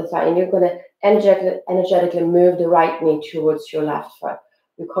rotation of the thigh, and you're going to energetically move the right knee towards your left foot.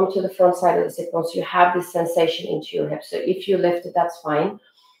 You come to the front side of the sit bone, so you have this sensation into your hips. So if you lift it, that's fine.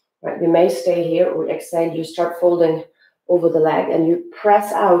 Right? You may stay here or exhale. You start folding over the leg, and you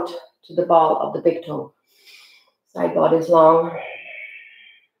press out to the ball of the big toe. Side body is long.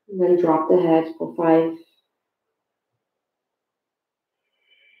 And then drop the head for 5,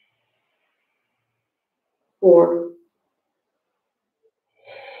 4,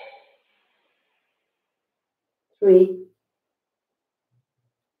 3,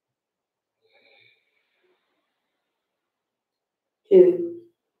 2,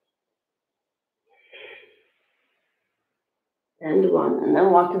 and 1. And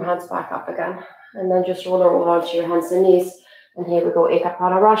then walk your hands back up again. And then just roll over onto your hands and knees. And here we go,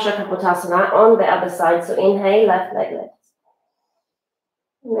 Ekapada Kapotasana on the other side. So inhale, left leg lifts.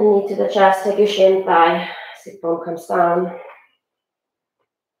 And then knee to the chest, take your shin, thigh, sit bone comes down.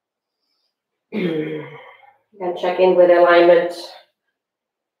 And check in with alignment.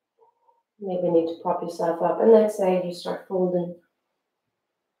 Maybe need to prop yourself up. And exhale, you start folding.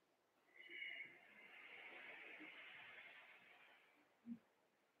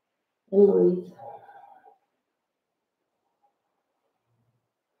 And breathe.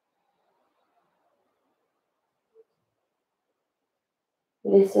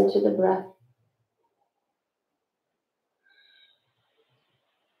 Listen to the breath.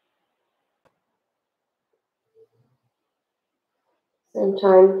 Same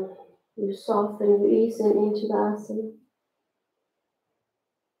time, you soften, you ease into the asana.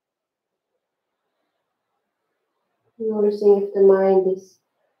 Noticing if the mind is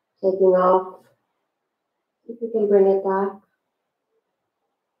taking off, if you can bring it back.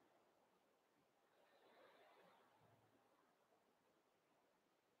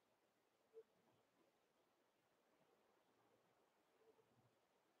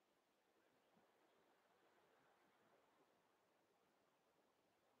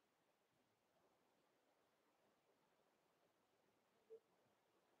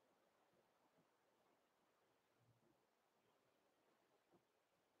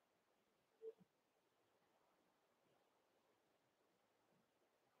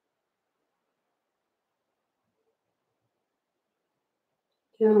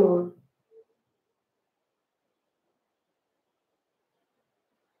 Two more.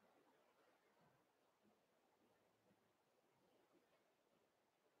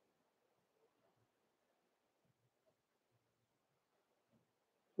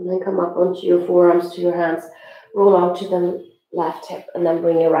 And then come up onto your forearms to your hands. Roll onto the left hip and then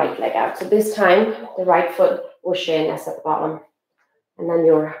bring your right leg out. So this time, the right foot or shin is at the bottom. And then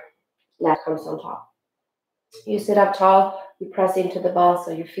your left comes on top. You sit up tall, you press into the balls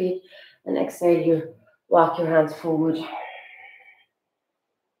of your feet, and exhale, you walk your hands forward.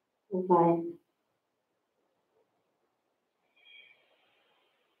 5,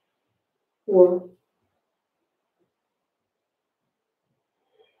 4,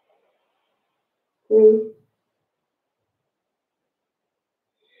 3,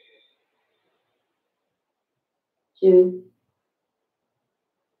 2,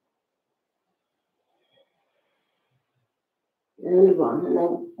 and 1. And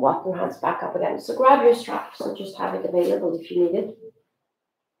then walk your hands back up again. So grab your strap, so just have it available if you need it.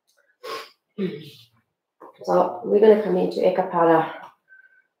 So we're going to come into Ekapada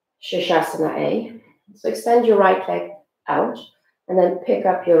Shishasana A. So extend your right leg out and then pick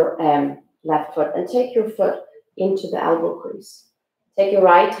up your left foot and take your foot into the elbow crease. Take your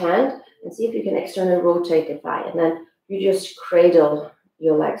right hand and see if you can externally rotate the thigh, and then you just cradle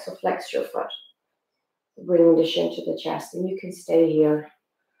your leg. So flex your foot, bringing the shin to the chest, and you can stay here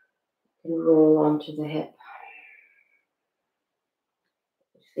and roll onto the hip.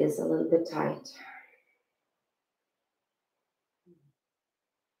 It feels a little bit tight.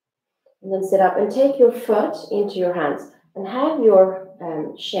 And then sit up and take your foot into your hands and have your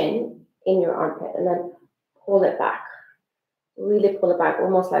shin in your armpit, and then pull it back. Really pull it back,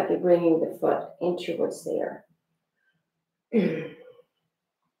 almost like you're bringing the foot in towards there.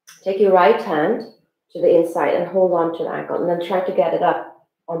 Take your right hand to the inside and hold on to the ankle, and then try to get it up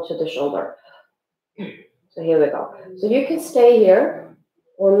onto the shoulder. So here we go. So you can stay here,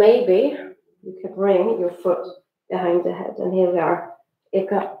 or maybe you can bring your foot behind the head. And here we are.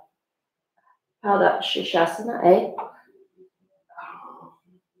 Ekapada Shishasana A.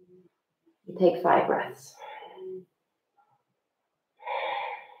 You take 5 breaths.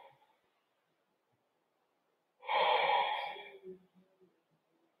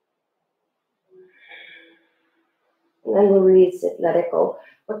 And then we'll release it, let it go.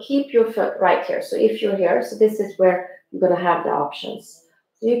 But keep your foot right here. So if you're here, so this is where you're going to have the options.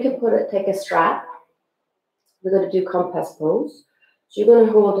 So you can take a strap. We're going to do compass pose. So you're going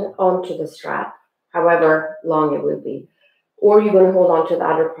to hold on to the strap, however long it will be. Or you're going to hold on to the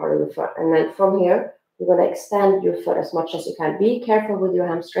other part of the foot. And then from here, you're going to extend your foot as much as you can. Be careful with your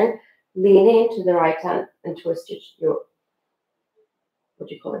hamstring. Lean into the right hand and twist your, what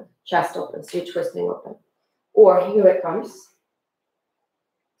do you call it, chest open. So you're twisting open. Or here it comes.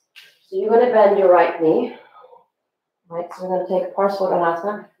 So you're going to bend your right knee. Right, so we're going to take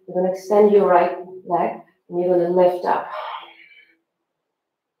Parsvottanasana. You're going to extend your right leg and you're going to lift up.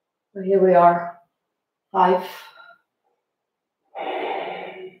 So here we are. 5,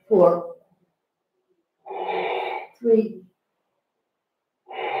 4, 3,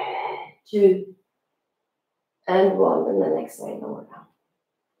 2, and 1. And then exhale, lower down.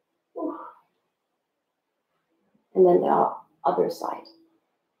 And then the other side.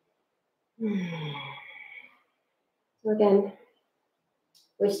 So again,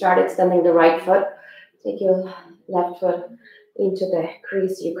 we start extending the right foot. Take your left foot into the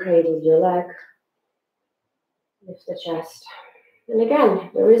crease. You cradle your leg. Lift the chest. And again,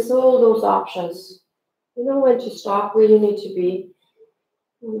 there is all those options. You know when to stop, where you need to be.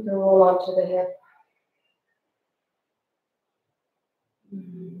 You can roll onto the hip.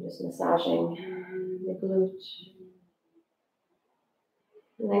 Just massaging the glute.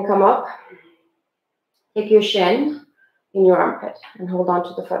 And then come up. Take your shin in your armpit and hold on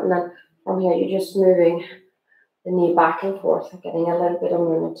to the foot. And then from here, you're just moving the knee back and forth, getting a little bit of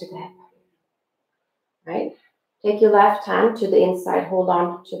movement to the hip. Right? Take your left hand to the inside, hold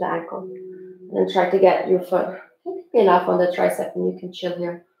on to the ankle. And then try to get your foot enough on the tricep, and you can chill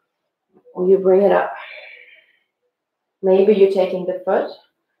here. Or you bring it up. Maybe you're taking the foot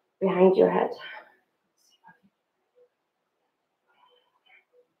behind your head.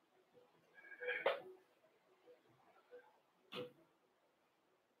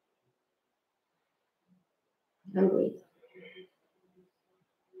 And breathe.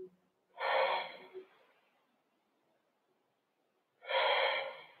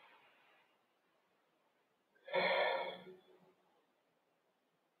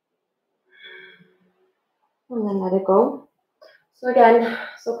 And then let it go. So again,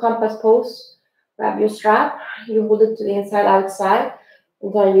 compass pose. Grab your strap. You hold it to the inside, outside.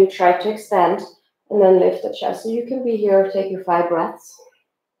 And then you try to extend. And then lift the chest. So you can be here, take your 5 breaths.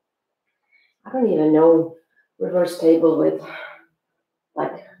 I don't even know reverse table with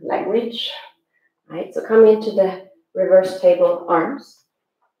like leg reach. Right? So come into the reverse table arms.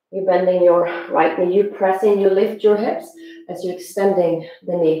 You're bending your right knee. You press in, you lift your hips as you're extending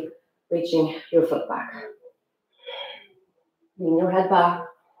the knee, reaching your foot back. Lean your head back.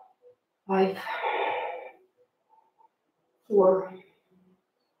 5, 4,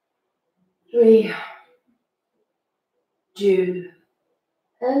 3, 2,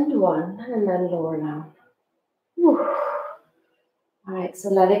 and 1. And then lower down. Whew. All right, so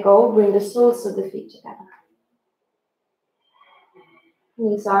let it go. Bring the soles of the feet together.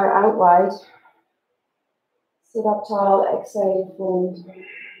 Knees are out wide. Sit up tall, exhale, fold.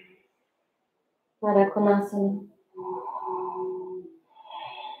 Pada Konasana.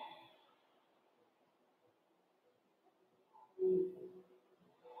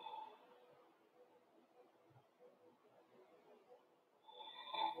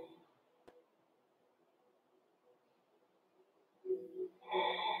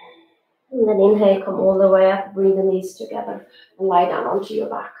 And then inhale, come all the way up, bring the knees together, and lie down onto your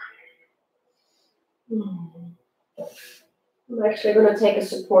back. I'm actually going to take a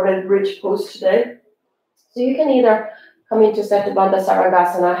supported bridge pose today. So you can either come into Setu Bandha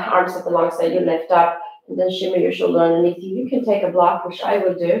Sarvangasana, arms up alongside you, lift up, and then shimmer your shoulder underneath you. You can take a block, which I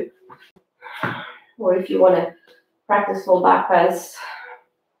will do. Or if you want to practice full back bends,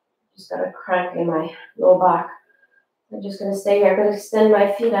 just got a crank in my low back. I'm just going to stay here. I'm going to extend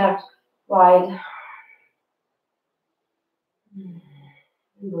my feet out wide. And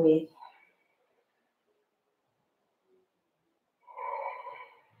breathe.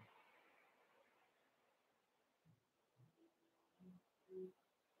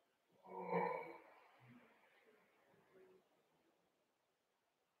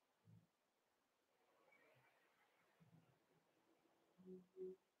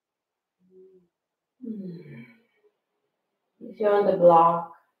 If you're on the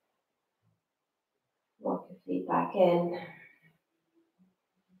block, walk your feet back in.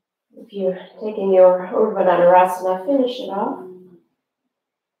 If you're taking your Urdhva Dhanurasana, finish it off.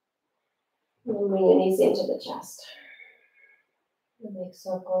 And then bring your knees into the chest. And make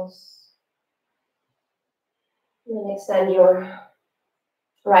circles. And then extend your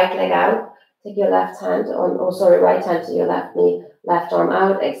right leg out. Take your left hand on, right hand to your left knee, left arm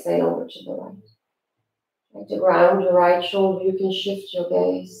out, exhale over to the right. Try to ground your right shoulder, you can shift your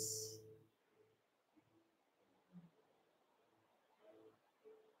gaze.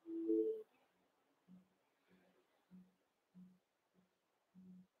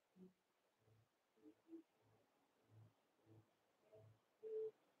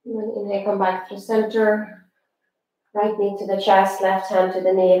 And then inhale, come back to center. Right knee to the chest, left hand to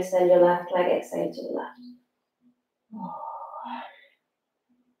the knee, extend your left leg, exhale to the left.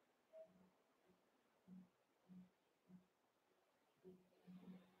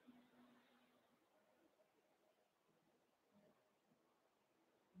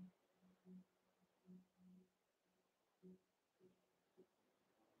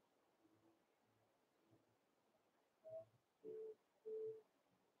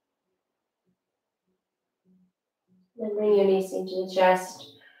 Then bring your knees into the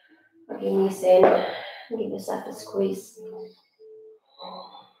chest. Hug your knees in. Give yourself a squeeze.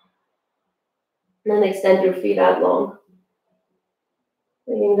 And then extend your feet out long.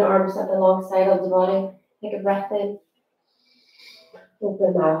 Bringing the arms up alongside of the body. Take a breath in.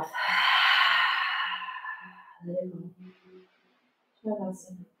 Open mouth. Let it go.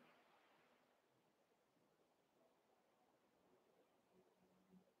 Shavasana.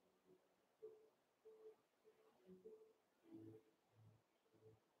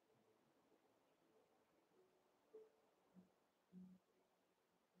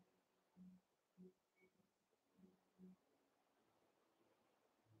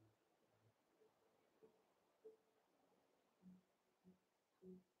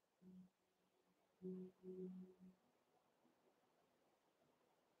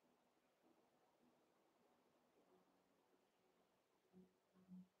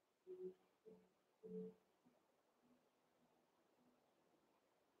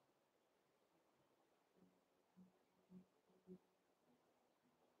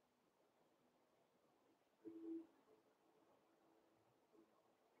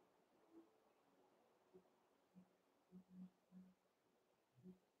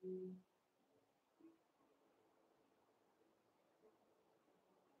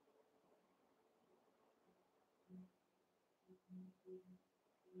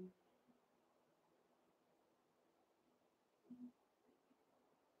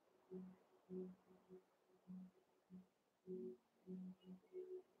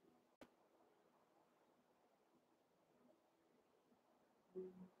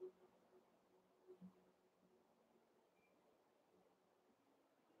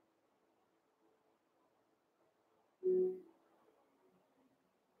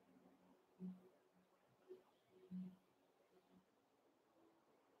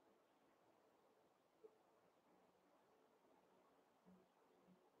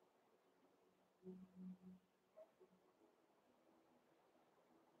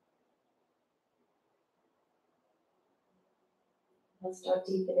 And start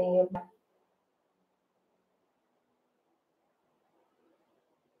deepening your breath.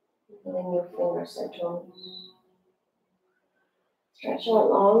 Feeling your fingers and toes. Stretch out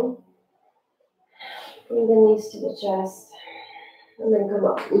long. Bring the knees to the chest. And then come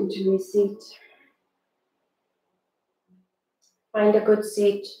up into a seat. Find a good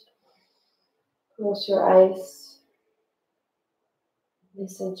seat. Close your eyes.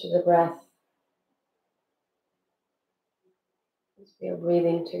 Listen to the breath. As we are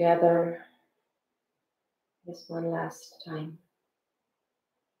breathing together. Just one last time.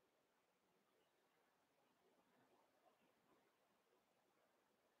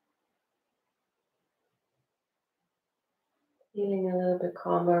 Feeling a little bit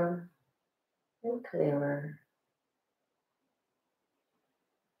calmer and clearer.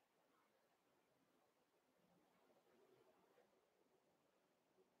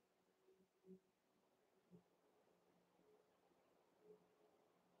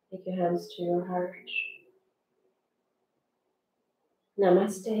 Take your hands to your heart.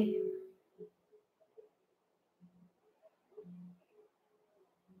 Namaste.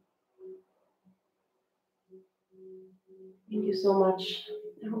 Thank you so much.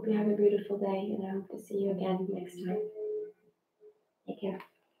 I hope you have a beautiful day and I hope to see you again next time. Take care.